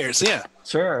other players, yeah.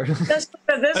 Sure.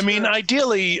 I mean,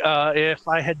 ideally, if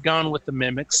I had gone with the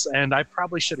mimics, and I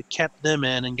probably should have kept them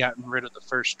in and gotten rid of the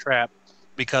first trap,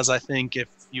 because I think if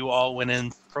you all went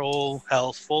in full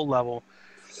health, full level,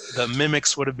 the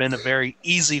mimics would have been a very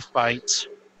easy fight,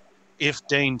 if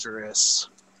dangerous,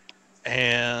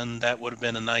 and that would have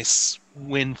been a nice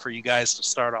win for you guys to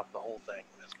start off the whole thing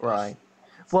with. Right.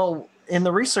 Well, in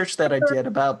the research that I did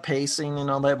about pacing and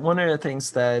all that, one of the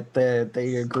things that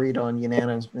they agreed on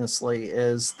unanimously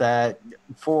is that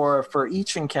for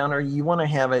each encounter, you want to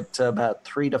have it to about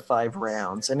 3 to 5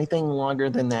 rounds. Anything longer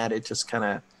than that, it just kind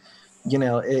of,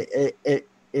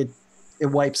 it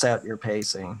wipes out your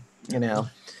pacing,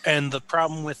 And the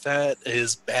problem with that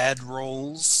is bad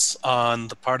rolls on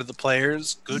the part of the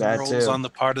players, good That rolls too. on the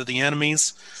part of the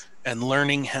enemies, and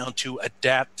learning how to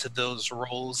adapt to those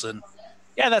rolls. And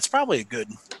yeah, that's probably a good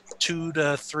 2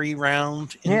 to 3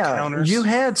 round encounters. You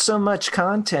had so much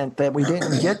content that we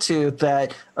didn't get to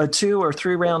that a 2 or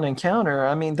 3 round encounter,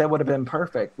 I mean, that would have been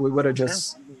perfect. We would have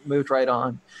just moved right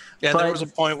on. Yeah, there was a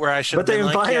point where I should have been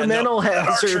environmental that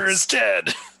hazards. Archer is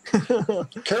dead.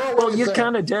 Carol, Well, you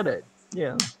kind of did it.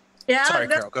 Yeah. Yeah. Sorry,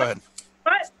 Carol, go ahead.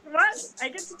 What? I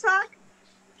get to talk?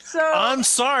 So I'm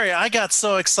sorry. I got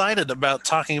so excited about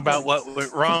talking about what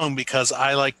went wrong because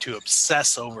I like to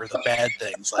obsess over the bad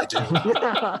things I do.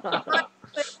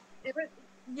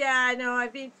 I know. I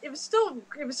mean, it was still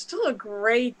a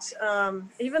great.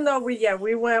 Even though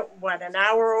we went an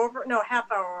hour over? No, half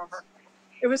hour over.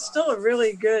 It was still a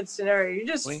really good scenario. You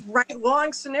just write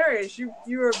long scenarios.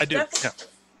 You're I do. Yeah.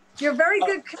 You're a very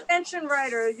good convention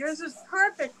writer. Yours is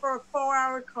perfect for a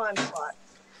 4-hour con slot.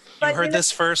 You heard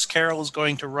this first. Carol is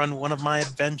going to run one of my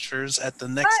adventures at the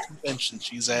next convention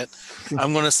she's at.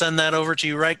 I'm going to send that over to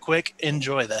you right quick.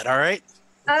 Enjoy that, all right?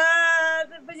 But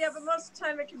most of the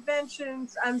time at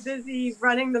conventions, I'm busy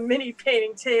running the mini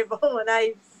painting table,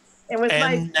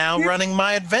 and now running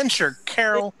my adventure.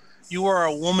 Carol, you are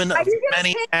a woman of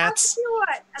many hats. I'll tell you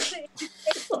what. I say, if you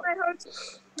pay for my hotel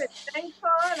with thanks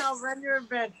and I'll run your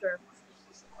adventure.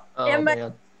 Oh,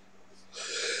 man.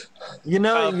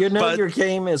 Your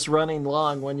game is running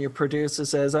long when your producer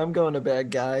says, "I'm going to bed,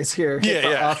 guys." Here,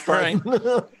 right.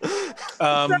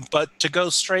 But to go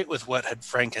straight with what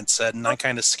Frank had said, and I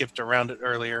kind of skipped around it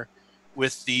earlier,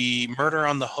 with the Murder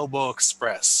on the Hobo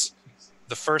Express,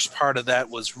 the first part of that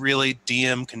was really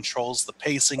DM controls the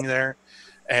pacing there,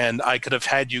 and I could have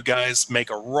had you guys make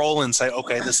a roll and say,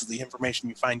 "Okay, this is the information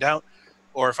you find out,"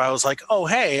 or if I was like, "Oh,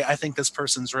 hey, I think this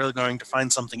person's really going to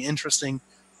find something interesting."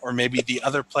 Or maybe the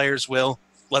other players will.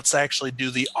 Let's actually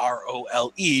do the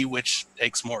ROLE, which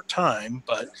takes more time,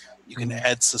 but you can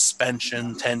add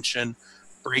suspension, tension,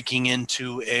 breaking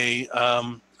into a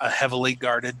heavily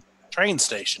guarded train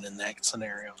station in that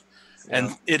scenario. Yeah.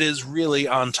 And it is really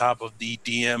on top of the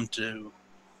DM to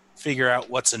figure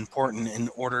out what's important in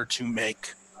order to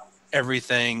make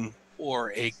everything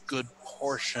or a good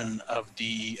portion of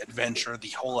the adventure, the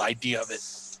whole idea of it,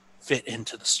 fit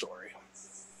into the story.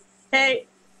 Hey,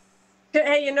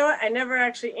 you know what? I never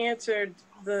actually answered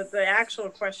the actual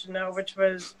question, though, which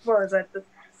was, what was that?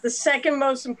 The second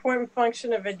most important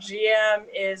function of a GM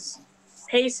is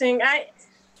pacing.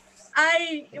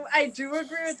 I do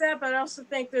agree with that, but I also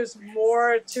think there's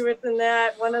more to it than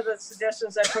that. One of the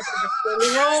suggestions I put for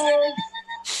the roll,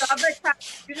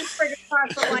 you just bring it for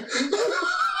like.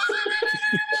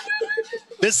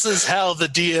 This is how the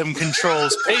DM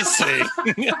controls pacing.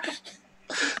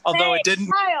 Although it didn't.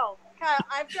 Kyle,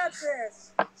 I've got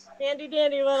this handy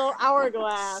dandy little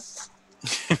hourglass.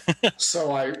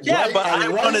 So I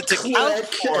wanted to count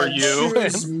for you.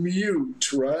 Choose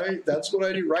mute, right? That's what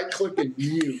I do. Right click and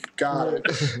mute. Got it.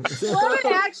 Well,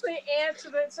 I actually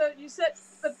answered it. So you said,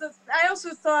 but I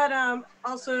also thought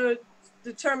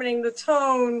determining the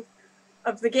tone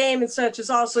of the game and such is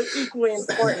also equally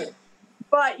important.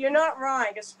 But you're not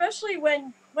wrong, especially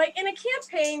when, like in a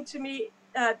campaign, to me,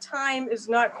 time is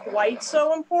not quite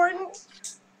so important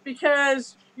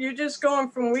because you're just going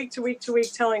from week to week to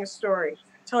week telling a story,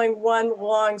 telling one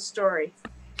long story.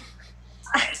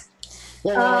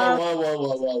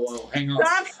 Whoa. Hang on.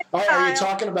 Are you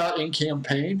talking about in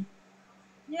campaign?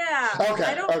 Yeah.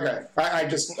 Okay. I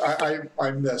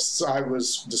missed. I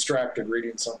was distracted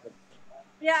reading something.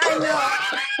 Yeah, I know.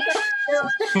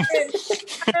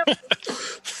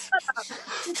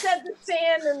 You said the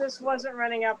sand and this wasn't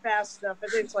running out fast enough.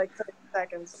 It takes like 30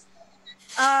 seconds.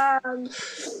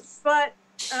 But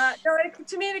no,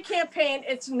 to me, in a campaign,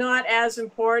 it's not as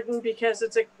important because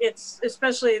it's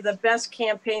especially the best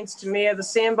campaigns to me are the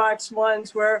sandbox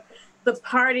ones where the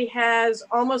party has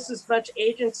almost as much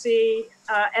agency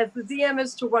as the DM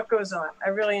as to what goes on. I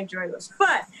really enjoy those.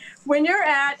 But when you're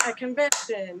at a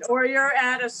convention or you're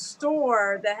at a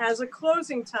store that has a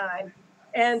closing time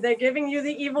and they're giving you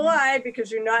the evil eye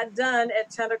because you're not done at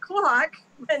 10 o'clock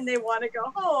and they want to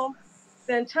go home,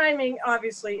 then timing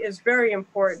obviously is very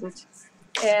important.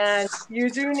 And you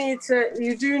do need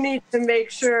to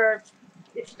make sure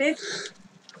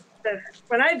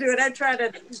when I do it, I try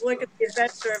to look at the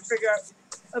adventure and figure out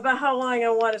about how long I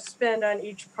want to spend on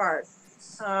each part.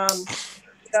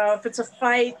 If it's a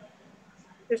fight,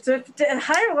 if it's a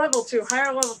higher level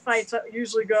fights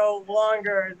usually go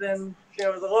longer than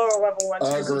the lower level ones.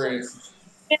 I agree.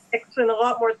 And a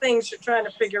lot more things you're trying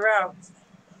to figure out.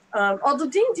 Although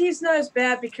D&D is not as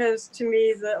bad because to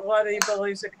me a lot of the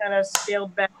abilities are kind of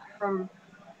scaled back from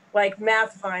like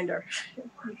Mathfinder.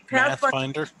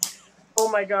 Mathfinder? Oh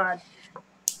my God.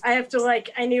 I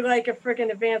need like a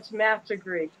freaking advanced math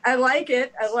degree. I like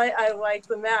it. I like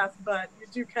the math, but you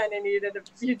do kind of need it.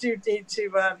 You do need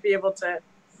to be able to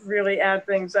really add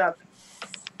things up.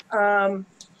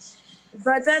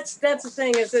 But that's the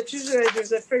thing is that usually I do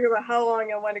is I figure out how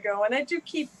long I want to go. And I do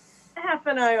keep half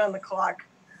an eye on the clock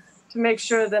to make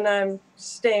sure that I'm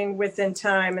staying within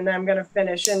time and that I'm going to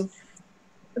finish. And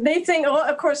they think,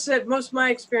 of course, that most of my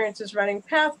experience is running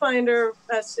Pathfinder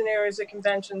scenarios at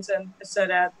conventions and set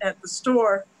at the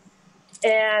store.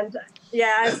 And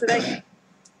yeah,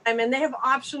 I mean, they have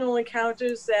optional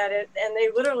encounters and they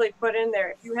literally put in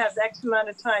there, if you have X amount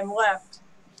of time left,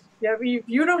 if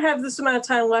you don't have this amount of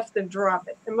time left, then drop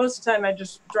it. And most of the time I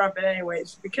just drop it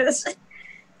anyways because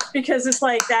it's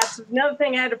like, that's another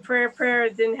thing I had to prayer,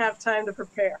 didn't have time to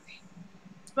prepare.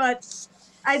 But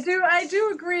I do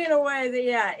agree in a way that,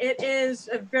 yeah, it is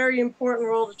a very important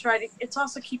role to it's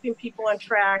also keeping people on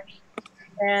track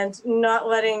and not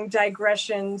letting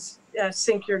digressions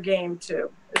sink your game too,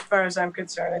 as far as I'm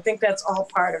concerned. I think that's all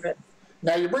part of it.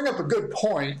 Now, you bring up a good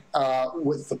point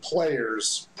with the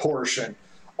players portion.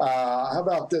 How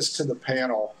about this to the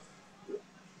panel?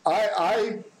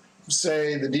 I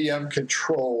say the DM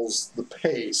controls the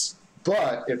pace,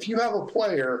 but if you have a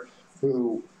player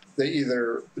who they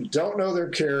either don't know their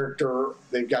character,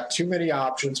 they've got too many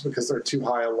options because they're too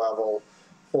high a level,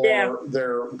 or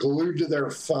they're glued to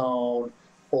their phone,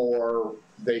 or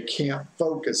they can't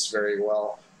focus very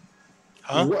well.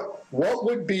 Huh? What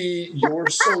would be your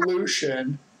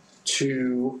solution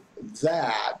to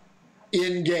that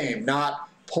in game? Not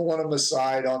pulling them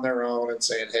aside on their own and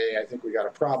saying, hey, I think we got a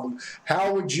problem.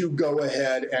 How would you go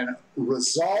ahead and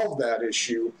resolve that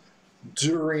issue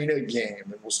during a game?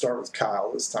 And we'll start with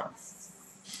Kyle this time.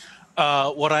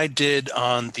 What I did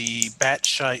on the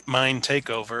Batshite Mind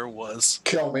Takeover was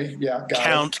kill me. Yeah,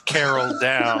 count Carol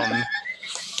down.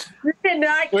 You did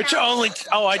not Which only...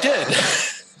 Oh, I did.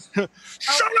 Shut up!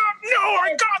 No,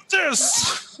 I got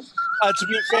this! To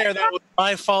be fair, that was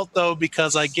my fault, though,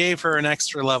 because I gave her an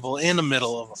extra level in the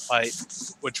middle of a fight,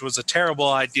 which was a terrible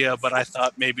idea, but I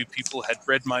thought maybe people had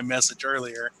read my message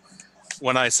earlier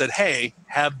when I said, hey,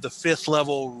 have the 5th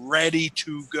level ready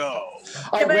to go.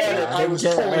 I read it. I was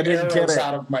pulling arrows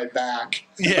out of my back.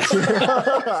 Yeah.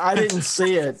 I didn't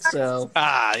see it, so.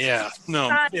 Yeah. No,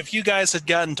 if you guys had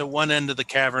gotten to one end of the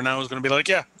cavern, I was going to be like,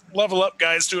 yeah, level up,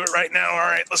 guys, do it right now. All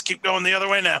right, let's keep going the other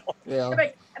way now. Yeah.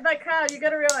 But Kyle, you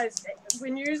got to realize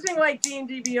when you're using like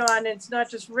D&D Beyond, and it's not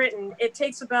just written. It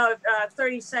takes about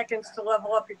 30 seconds to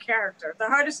level up your character. The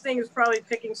hardest thing is probably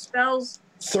picking spells.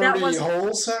 30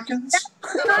 whole seconds?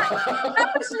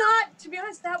 That was not, to be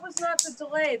honest, that was not the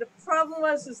delay. The problem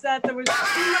was that there were too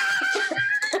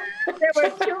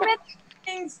many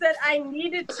things that I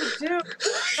needed to do.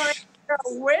 So I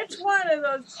don't know which one of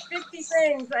those 50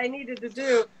 things I needed to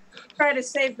do to try to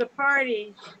save the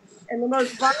party. And the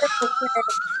most vital thing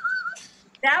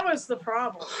That was the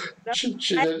problem. She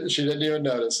didn't even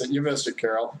notice it. You missed it,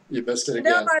 Carol. You missed it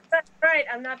again. No, that's right.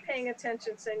 I'm not paying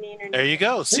attention, so Neener. There you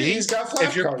go. See, He's got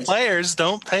if your flashcards. players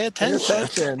don't pay attention.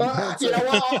 You know,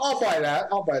 I'll buy that.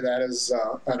 I'll buy that as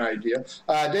an idea.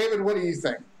 David, what do you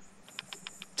think?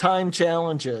 Time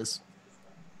challenges.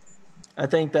 I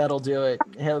think that'll do it.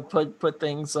 Put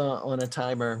things on a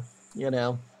timer. You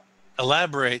know.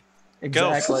 Elaborate.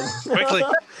 Exactly. Go. Quickly.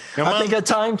 Come I on. think a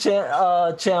time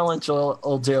challenge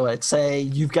will do it. Say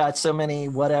you've got so many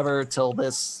whatever till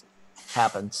this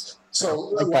happens. So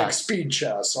like speed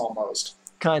chess almost.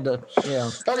 Kind of,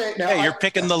 yeah. Okay, now Hey, you're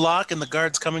picking the lock and the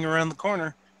guard's coming around the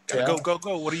corner. Gotta go.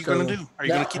 What are you going to do? Are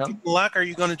you going to keep the lock or are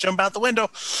you going to jump out the window?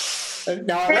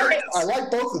 Now, I like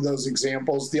both of those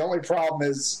examples. The only problem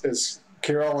is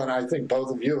Carol and I think both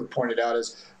of you have pointed out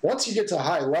is once you get to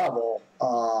high level,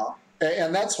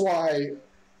 and that's why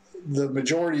the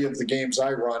majority of the games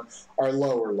I run are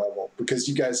lower level because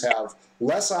you guys have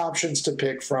less options to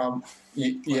pick from.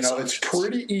 You know, it's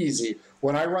pretty easy.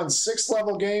 When I run 6th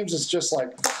level games, it's just like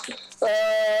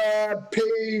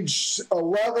page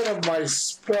 11 of my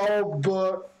spell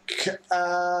book.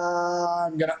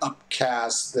 I'm going to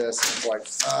upcast this. It's like,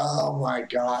 oh my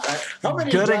God. How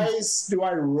many dice do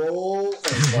I roll?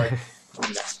 It's like,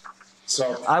 no.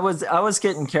 So I was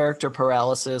getting character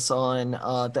paralysis on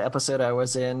the episode I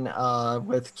was in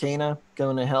with Kana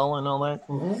going to hell and all that.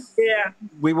 Mm-hmm. Yeah.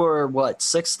 We were what,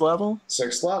 6th level?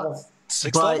 6th level.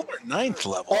 6th level or 9th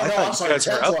level? Oh, I no, thought you guys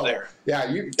were up level. there. Yeah,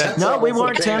 you. No, we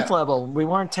weren't 10th level. We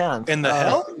weren't 10th. In the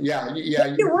hell? Yeah.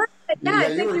 You were. Yeah,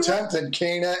 you were 10th in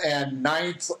Kana and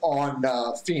 9th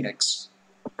on Phoenix.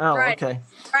 Oh, Right. okay.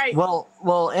 Right.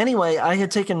 Well. Anyway, I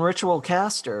had taken Ritual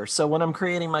Caster, so when I'm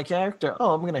creating my character,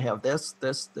 I'm going to have this.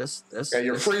 Yeah,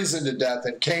 you're freezing to death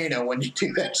in Kana when you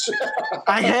do that shit.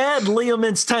 I had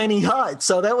Liamin's tiny hut,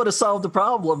 so that would have solved the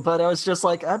problem. But I was just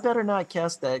like, I better not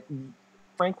cast that.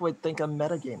 Frank would think I'm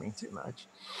metagaming too much.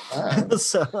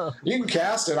 So you can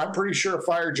cast it. I'm pretty sure a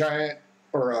Fire Giant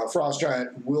or a Frost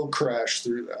Giant will crash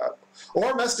through that.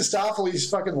 Or Mephistopheles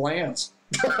fucking lands.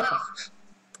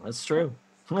 that's true.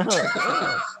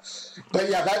 But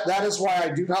yeah, that is why I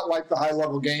do not like the high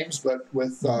level games. But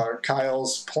with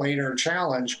Kyle's planar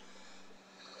challenge,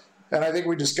 and I think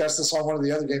we discussed this on one of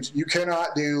the other games, you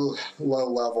cannot do low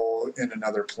level in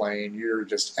another plane. You're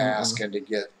just asking to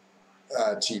get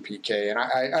TPK, and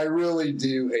I really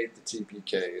do hate the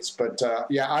TPKs. But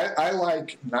yeah, I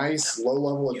like nice low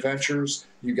level adventures.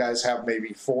 You guys have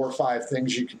maybe 4 or 5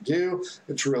 things you can do.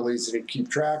 It's real easy to keep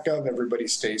track of. Everybody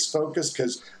stays focused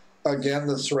because, again,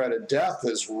 the threat of death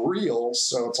is real.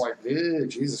 So it's like,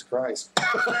 Jesus Christ.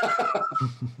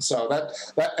 So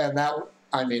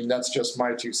I mean, that's just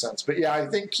my 2 cents. But yeah, I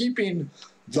think keeping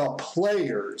the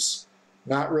players,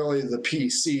 not really the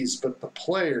PCs, but the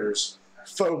players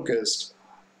focused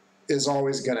is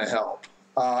always going to help.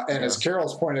 And as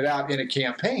Carol's pointed out, in a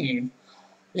campaign,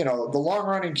 you know, the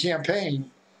long-running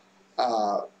campaign,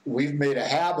 we've made a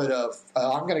habit of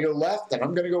I'm going to go left and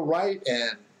I'm going to go right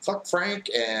and fuck Frank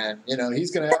and, you know,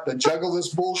 he's going to have to juggle this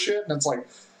bullshit. And it's like,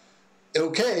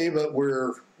 okay, but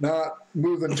we're not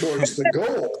moving towards the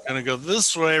goal. Gonna go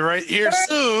this way right here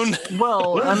soon.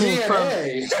 Well, I mean,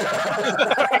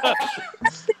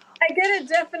 I get a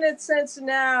definite sense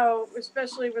now,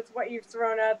 especially with what you've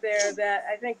thrown out there, that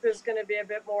I think there's going to be a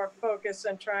bit more focus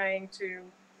on trying to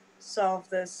solve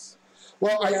this.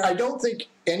 Well, I don't think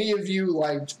any of you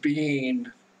liked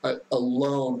being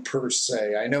alone per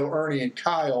se. I know Ernie and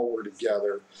Kyle were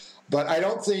together, but I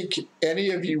don't think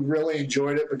any of you really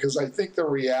enjoyed it because I think the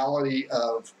reality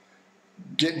of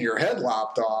getting your head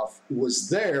lopped off was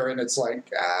there, and it's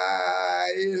like,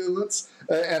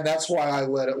 and that's why I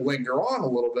let it linger on a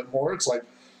little bit more. It's like,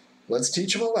 let's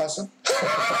teach them a lesson.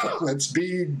 Let's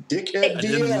be dickhead. I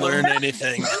didn't learn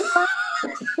anything.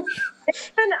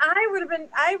 And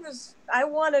I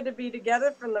wanted to be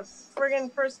together from the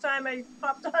friggin' first time I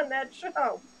popped on that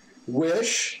show.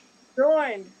 Wish.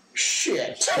 Joined.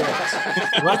 Shit.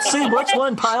 let's see which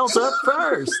one piles up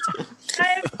first.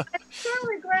 I'm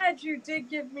certainly glad you did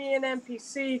give me an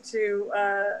NPC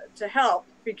to help,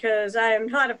 because I am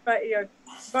not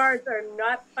bards are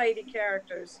not fighty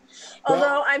characters.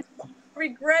 Although I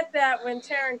regret that when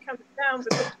Taryn comes down with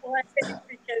the play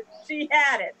because she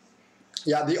had it.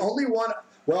 Yeah, the only one.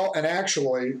 Well, and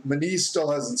actually, Maniz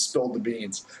still hasn't spilled the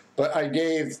beans. But I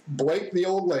gave Blake the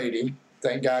old lady.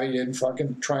 Thank God he didn't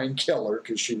fucking try and kill her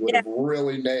because she would have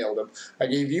really nailed him. I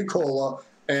gave you Cola,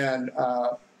 and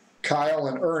Kyle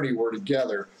and Ernie were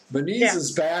together.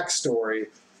 Maniz's backstory,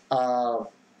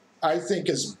 I think,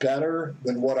 is better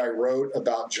than what I wrote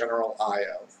about General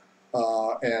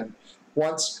Io. And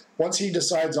once he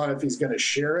decides on if he's going to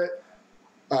share it,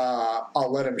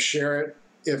 I'll let him share it.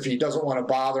 If he doesn't want to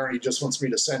bother and he just wants me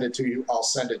to send it to you, I'll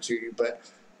send it to you. But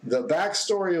the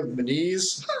backstory of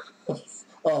Maniz,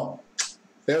 oh,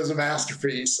 it was a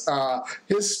masterpiece.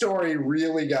 His story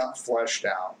really got fleshed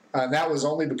out. And that was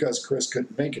only because Chris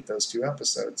couldn't make it those 2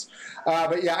 episodes.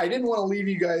 But yeah, I didn't want to leave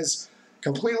you guys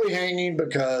completely hanging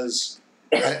because,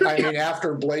 I mean,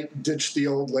 after Blake ditched the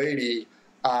old lady,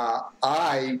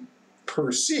 I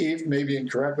perceived, maybe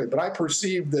incorrectly, but I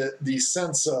perceived that the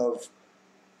sense of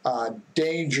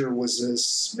danger was a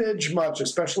smidge much,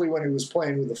 especially when he was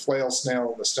playing with the flail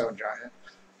snail and the stone giant.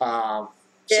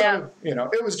 So, you know,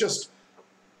 it was just,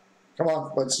 come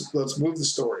on, let's move the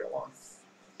story along.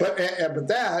 But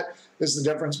that is the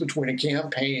difference between a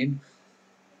campaign,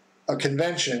 a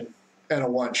convention, and a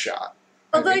one-shot.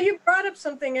 Although you brought up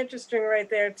something interesting right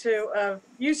there too.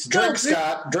 You still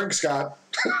drink, Scott.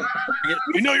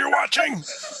 We know you're watching.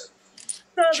 So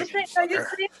the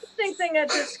interesting thing that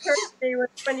just occurred to me was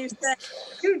when you said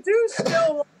you do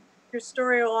still want your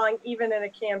story along even in a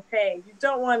campaign. You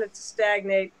don't want it to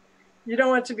stagnate. You don't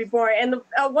want it to be boring. And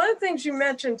one of the things you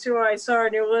mentioned too, I saw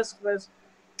on your list, was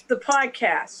the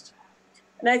podcast.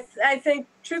 And I think,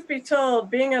 truth be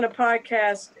told, being on a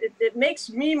podcast, it makes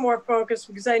me more focused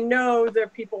because I know there are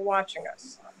people watching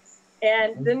us.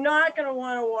 And they're not going to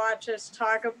want to watch us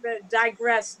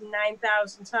digress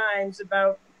 9,000 times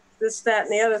about this, that,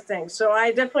 and the other thing. So I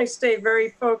definitely stay very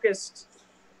focused.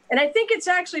 And I think it's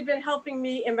actually been helping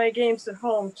me in my games at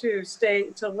home, too,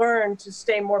 to learn to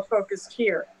stay more focused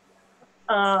here.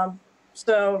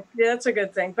 So, yeah, that's a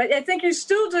good thing. But I think you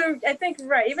still do, I think,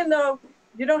 right, even though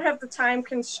you don't have the time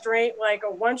constraint like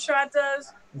a one-shot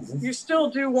does, you still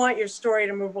do want your story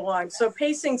to move along. So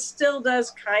pacing still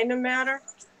does kind of matter.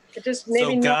 It just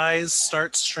maybe guys,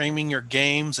 start streaming your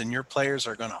games, and your players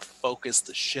are going to focus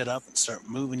the shit up and start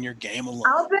moving your game along.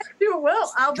 I'll bet you will.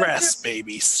 Stress,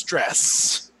 baby,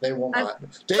 stress. They will not.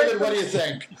 David, what do you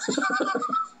think?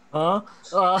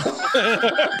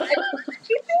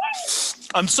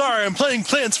 I'm sorry, I'm playing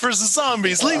Plants vs.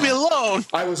 Zombies. Leave me alone.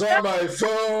 I was on my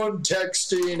phone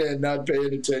texting and not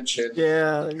paying attention.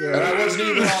 Yeah. And I wasn't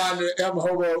even on M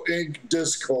Hobo Inc.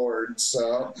 Discord,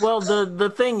 so. Well, the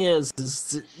thing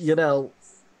is, you know,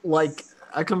 like,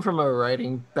 I come from a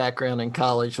writing background in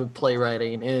college with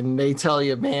playwriting, and they tell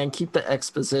you, man, keep the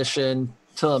exposition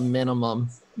to a minimum,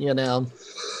 you know.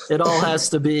 It all has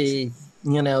to be,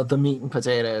 you know, the meat and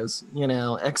potatoes. You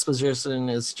know, exposition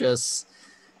is just...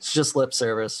 It's just lip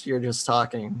service. You're just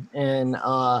talking. And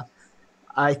I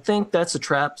think that's a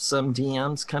trap some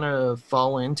DMs kind of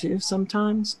fall into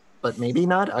sometimes, but maybe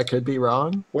not. I could be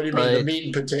wrong. What do you mean, the meat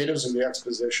and potatoes or the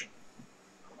exposition?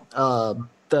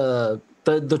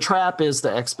 The trap is the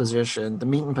exposition. The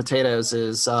meat and potatoes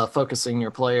is focusing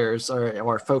your players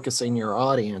or focusing your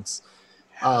audience.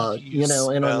 How do you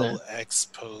know, and on spell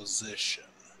exposition?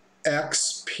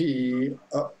 XP.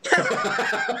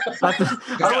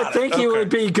 I would think you would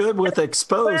be good with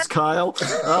expose, Kyle.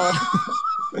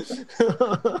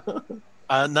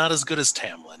 Not as good as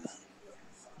Tamlin.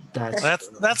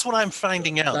 That's what I'm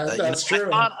finding out. That's true. I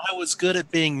thought I was good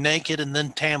at being naked, and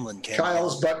then Tamlin came.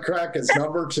 Kyle's butt crack is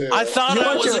number 2. I thought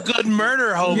I was a good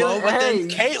murder hobo, but then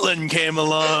Caitlin came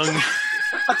along.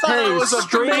 I thought I was a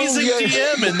amazing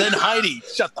DM, and then Heidi.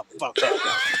 Shut the fuck up.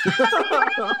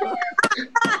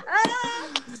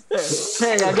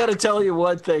 Hey, I got to tell you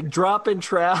one thing. Dropping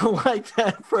trow like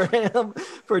that for him,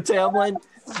 for Tamlin,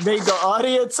 made the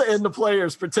audience and the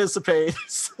players participate.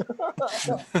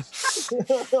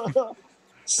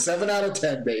 7 out of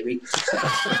 10, baby.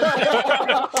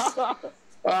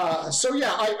 So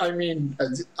yeah, I mean,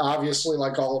 obviously,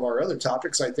 like all of our other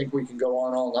topics, I think we can go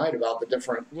on all night about the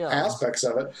different aspects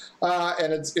of it,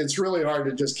 and it's really hard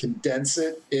to just condense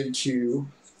it into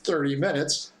 30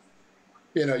 minutes.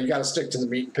 You know, you got to stick to the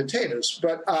meat and potatoes.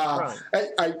 But I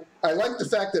like the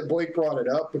fact that Blake brought it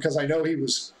up because I know he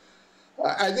was.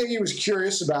 I think he was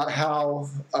curious about how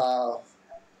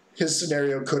his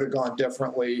scenario could have gone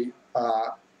differently.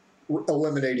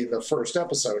 Eliminating the first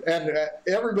episode, and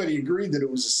everybody agreed that it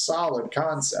was a solid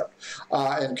concept,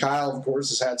 and Kyle of course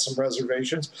has had some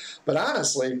reservations, but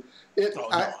honestly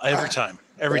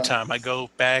every time I go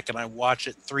back and I watch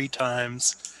it 3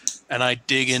 times and I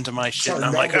dig into my shit and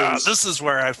I'm like, this is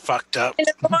where I fucked up. You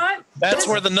know what? That's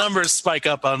where the numbers spike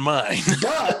up on mine.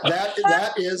 But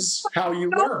that is how you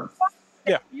learn.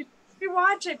 Yeah, you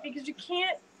watch it because you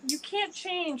can't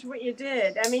change what you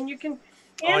did. I mean, you can.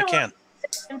 I can.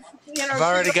 I've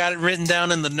already got it written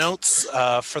down in the notes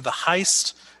for the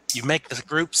heist. You make the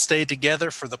group stay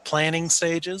together for the planning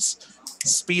stages,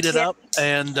 speed it up,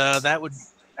 and that would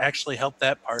actually help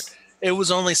that part. It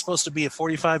was only supposed to be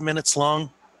 45 minutes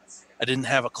long. I didn't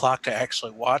have a clock to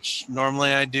actually watch.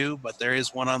 Normally I do, but there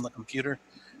is one on the computer.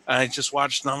 I just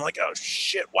watched and I'm like, oh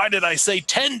shit, why did I say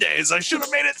 10 days? I should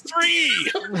have made it 3.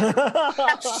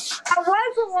 It was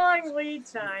a long lead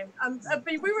time.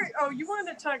 But you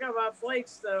wanted to talk about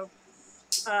Blake's though.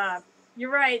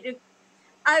 You're right.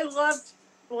 I loved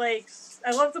Blake's.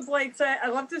 I loved the Blake's. I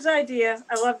loved his idea.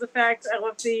 I loved the fact. I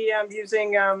loved the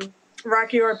using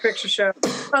Rocky Horror Picture Show.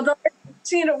 Although I've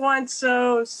seen it once,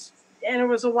 and it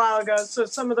was a while ago, so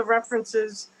some of the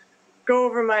references go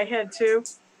over my head too.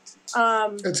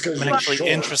 It's because I'm actually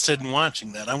interested in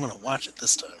watching that. I'm going to watch it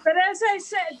this time. But as I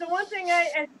said, the one thing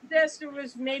I suggested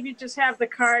was maybe just have the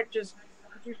cart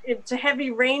it's a heavy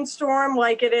rainstorm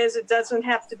like it is. It doesn't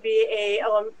have to be a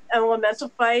elemental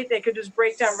fight. They could just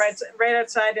break down right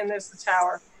outside and there's the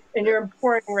tower and you're in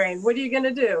pouring rain. What are you going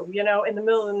to do, in the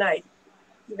middle of the night?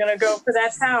 You're going to go for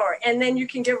that tower. And then you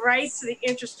can get right to the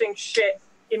interesting shit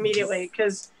immediately.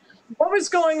 Because what was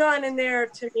going on in there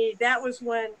to me, that was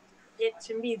when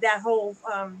that whole,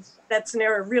 that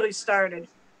scenario really started,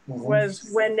 was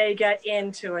when they got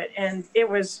into it. And it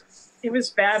was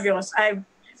fabulous. I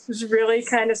was really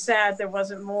kind of sad there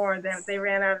wasn't more, that they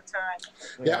ran out of time.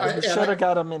 Yeah, we should have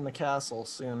got them in the castle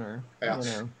sooner.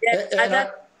 Yeah.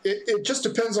 It just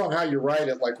depends on how you write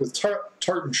it. Like with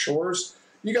Tartan Shores,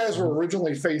 you guys were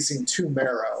originally facing 2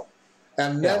 Marrow,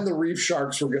 and then the reef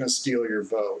sharks were going to steal your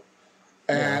boat.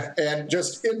 And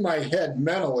just in my head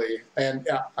mentally, and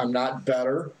I'm not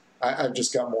better, I've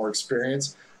just got more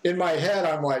experience. In my head,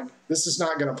 I'm like, this is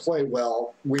not going to play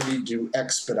well. We need to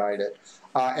expedite it.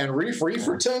 And Reef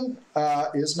Reeferton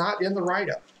is not in the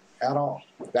write-up at all.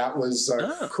 That was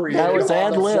created. That was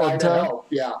ad-libbed, huh?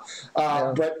 Yeah.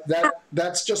 But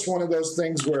that's just one of those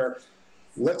things where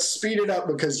let's speed it up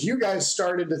because you guys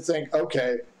started to think,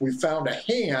 okay, we found a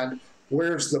hand.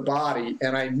 Where's the body?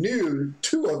 And I knew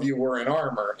 2 of you were in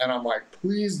armor, and I'm like,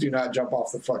 please do not jump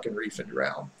off the fucking reef and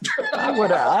drown. I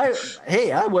would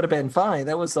have been fine.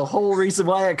 That was the whole reason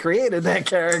why I created that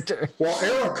character. Well,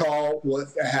 Ericol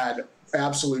had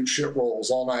absolute shit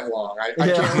rolls all night long. I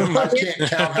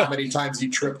can't count how many times he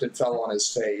tripped and fell on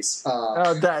his face.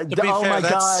 My God,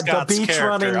 the beach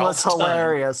running was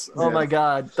hilarious. Oh my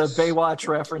God, the Baywatch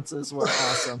references were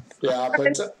awesome. Yeah,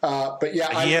 but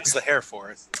yeah, he has the hair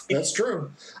for it. That's true.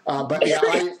 But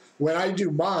yeah, when I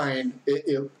do mine,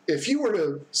 if you were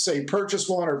to say purchase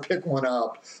one or pick one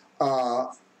up,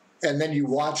 and then you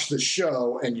watch the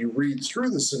show and you read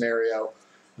through the scenario,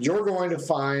 you're going to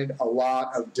find a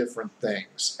lot of different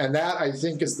things. And that, I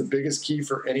think, is the biggest key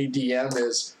for any DM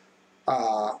is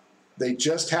they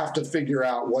just have to figure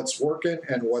out what's working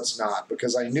and what's not.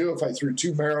 Because I knew if I threw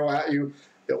 2 Marrow at you,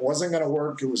 it wasn't going to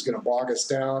work. It was going to bog us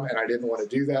down, and I didn't want to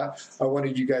do that. I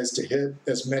wanted you guys to hit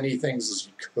as many things as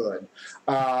you could.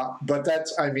 But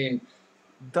that's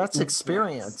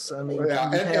experience. I mean, you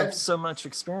have so much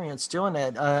experience doing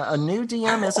it. A new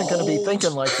DM isn't going to be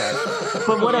thinking like that.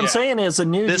 But what I'm saying is a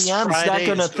new DM is not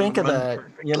going to think of that,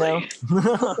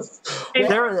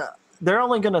 They're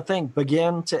only going to think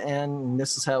begin to end, and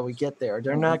this is how we get there.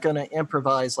 They're not going to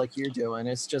improvise like you're doing.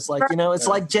 It's just like, it's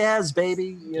like jazz,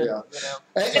 baby.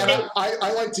 And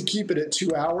I like to keep it at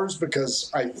 2 hours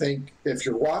because I think if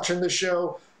you're watching the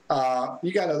show,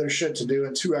 you got other shit to do,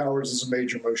 and 2 hours is a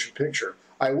major motion picture.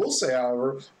 I will say,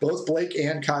 however, both Blake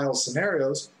and Kyle's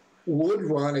scenarios would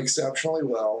run exceptionally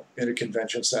well in a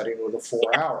convention setting with a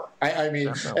 4-hour.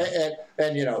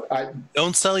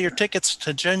 Don't sell your tickets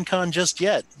to Gen Con just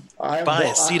yet. Buy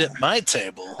a seat at my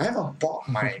table. I haven't bought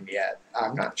mine yet.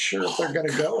 I'm not sure if they're going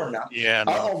to go or not. Yeah,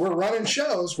 no. We're running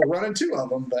shows. We're running 2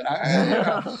 of them, but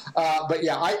I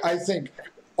think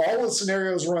all the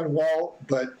scenarios run well.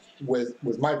 But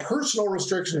with my personal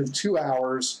restriction of 2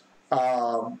 hours,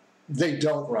 they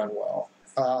don't run well.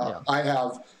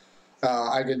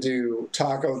 I could do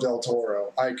Taco del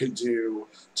Toro. I could do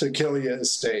Tequila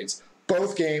Estates.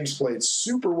 Both games played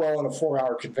super well in a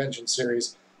 4-hour convention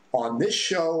series. On this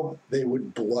show, they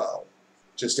would blow.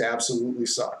 Just absolutely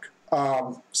suck.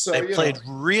 They played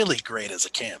really great as a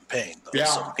campaign, though. Yeah.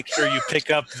 So make sure you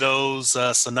pick up those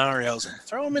scenarios and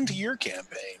throw them into your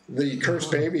campaign. The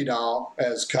Cursed Baby Doll,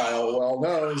 as Kyle well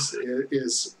knows,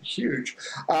 is huge.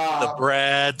 The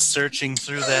Brad searching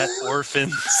through that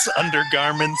orphan's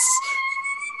undergarments.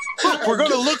 Look, we're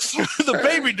going to look through the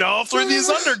baby doll through these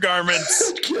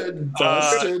undergarments.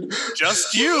 Busted.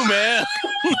 Just you, man.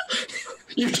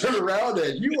 You turn around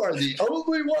and you are the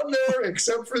only one there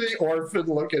except for the orphan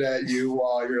looking at you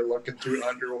while you're looking through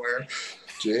underwear.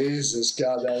 Jesus,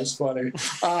 God, that was funny.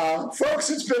 Folks,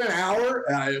 it's been an hour.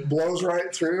 It blows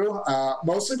right through,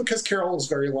 mostly because Carol is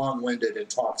very long-winded and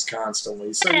talks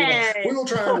constantly. So we will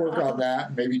try and work on that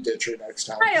and maybe ditch her next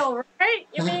time. Kyle, right?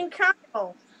 You mean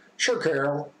Kyle? Sure,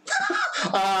 Carol.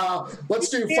 Let's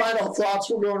do final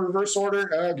thoughts. We'll go in reverse order.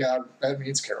 Oh, God, that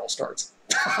means Carol starts.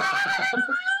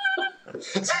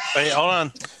 Wait, hold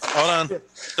on.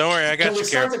 Don't worry, I got Can you, we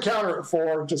start Carol. the counter at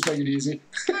 4? Just make it easy.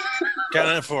 Count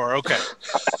at 4, okay.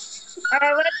 All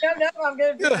right, no, I'm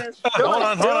going to do this. Hold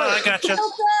on, I got you.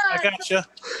 I got you.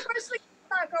 First thing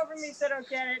talk over me, so I don't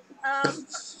get it.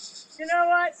 You know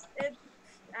what?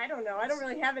 I don't know. I don't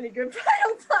really have any good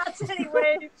final thoughts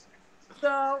anyway.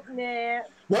 So, nah.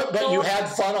 But you had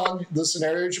fun on the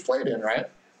scenarios you played in, right?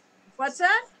 What's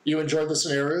that? You enjoyed the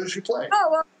scenarios you played. Oh,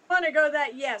 well, I want to go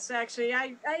that. Yes, actually.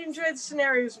 I enjoyed the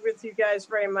scenarios with you guys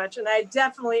very much, and I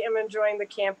definitely am enjoying the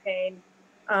campaign.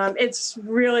 It's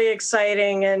really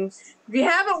exciting, and if you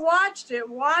haven't watched it,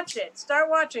 watch it. Start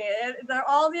watching it.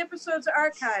 All the episodes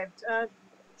are archived.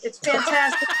 It's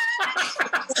fantastic.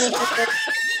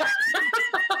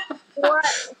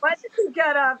 What did you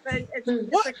get up?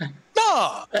 What?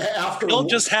 No. You'll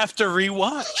just have to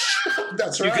rewatch.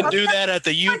 That's You right. can do that at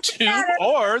the YouTube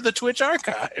or the Twitch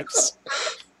archives.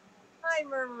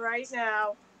 Timer right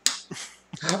now.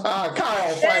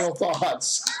 Kyle, final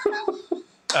thoughts.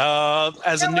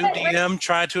 As a new DM,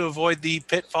 try to avoid the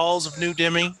pitfalls of new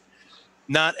dimming.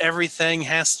 Not everything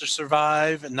has to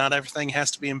survive, and not everything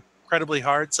has to be incredibly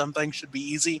hard. Some things should be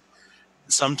easy.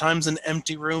 Sometimes an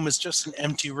empty room is just an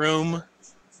empty room.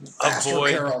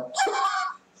 Avoid. Carol.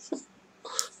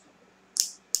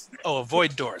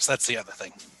 Avoid doors. That's the other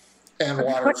thing. And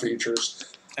water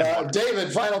features.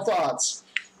 David, final thoughts.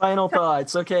 Final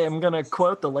thoughts. Okay, I'm going to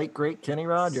quote the late, great Kenny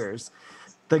Rogers.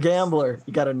 The gambler,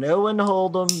 you got to know when to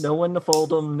hold them, know when to fold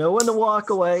them, know when to walk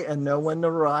away, and know when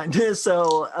to run.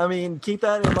 So, I mean, keep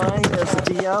that in mind as a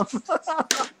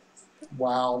DM.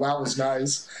 Wow, that was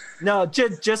nice. No,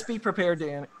 just be prepared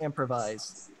to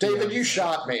improvise. David, you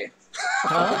shot me.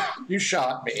 Huh? You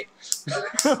shot me.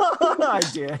 I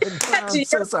did. I'm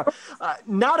so sorry.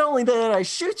 Not only did I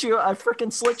shoot you, I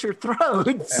freaking slit your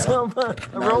throat. So I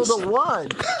rolled a 1.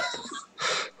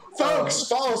 Folks,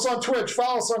 follow us on Twitch,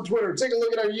 follow us on Twitter, take a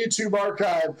look at our YouTube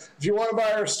archive. If you want to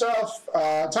buy our stuff,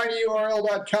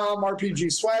 tinyurl.com,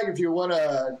 RPG Swag. If you want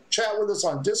to chat with us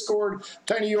on Discord,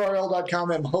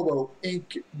 tinyurl.com and Hobo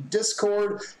Inc.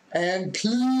 Discord. And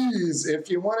please,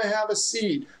 if you want to have a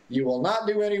seat, you will not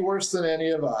do any worse than any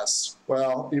of us.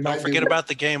 Well, you might Don't forget about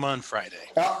the game on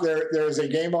Friday. There is a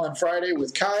game on Friday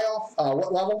with Kyle.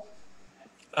 What level?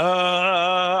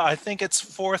 I think it's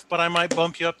 4th, but I might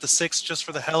bump you up to 6th just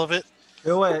for the hell of it.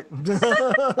 Do it.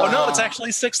 Oh no, it's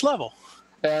actually 6th level.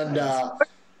 And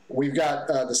we've got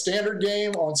the standard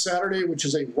game on Saturday, which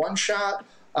is a one-shot.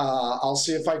 I'll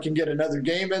see if I can get another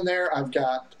game in there. I've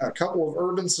got a couple of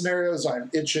urban scenarios I'm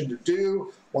itching to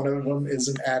do. One of them is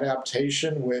an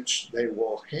adaptation, which they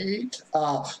will hate.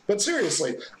 But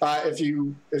seriously, if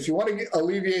you want to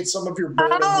alleviate some of your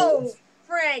boredom,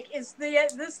 Frank, is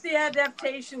this the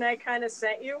adaptation I kind of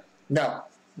sent you? no,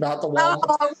 not the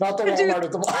Walmart, not the Walmart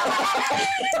at the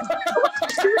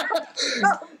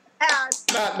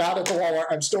not at the Walmart.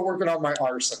 I'm still working on my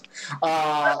arson.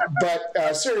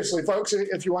 But seriously, folks,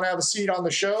 if you want to have a seat on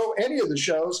the show, any of the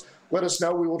shows, let us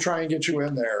know. We will try and get you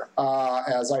in there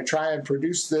as I try and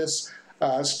produce this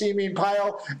steaming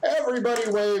pile.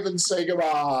 Everybody wave and say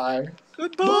goodbye.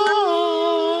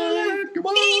 Goodbye.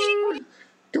 Goodbye.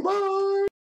 Goodbye.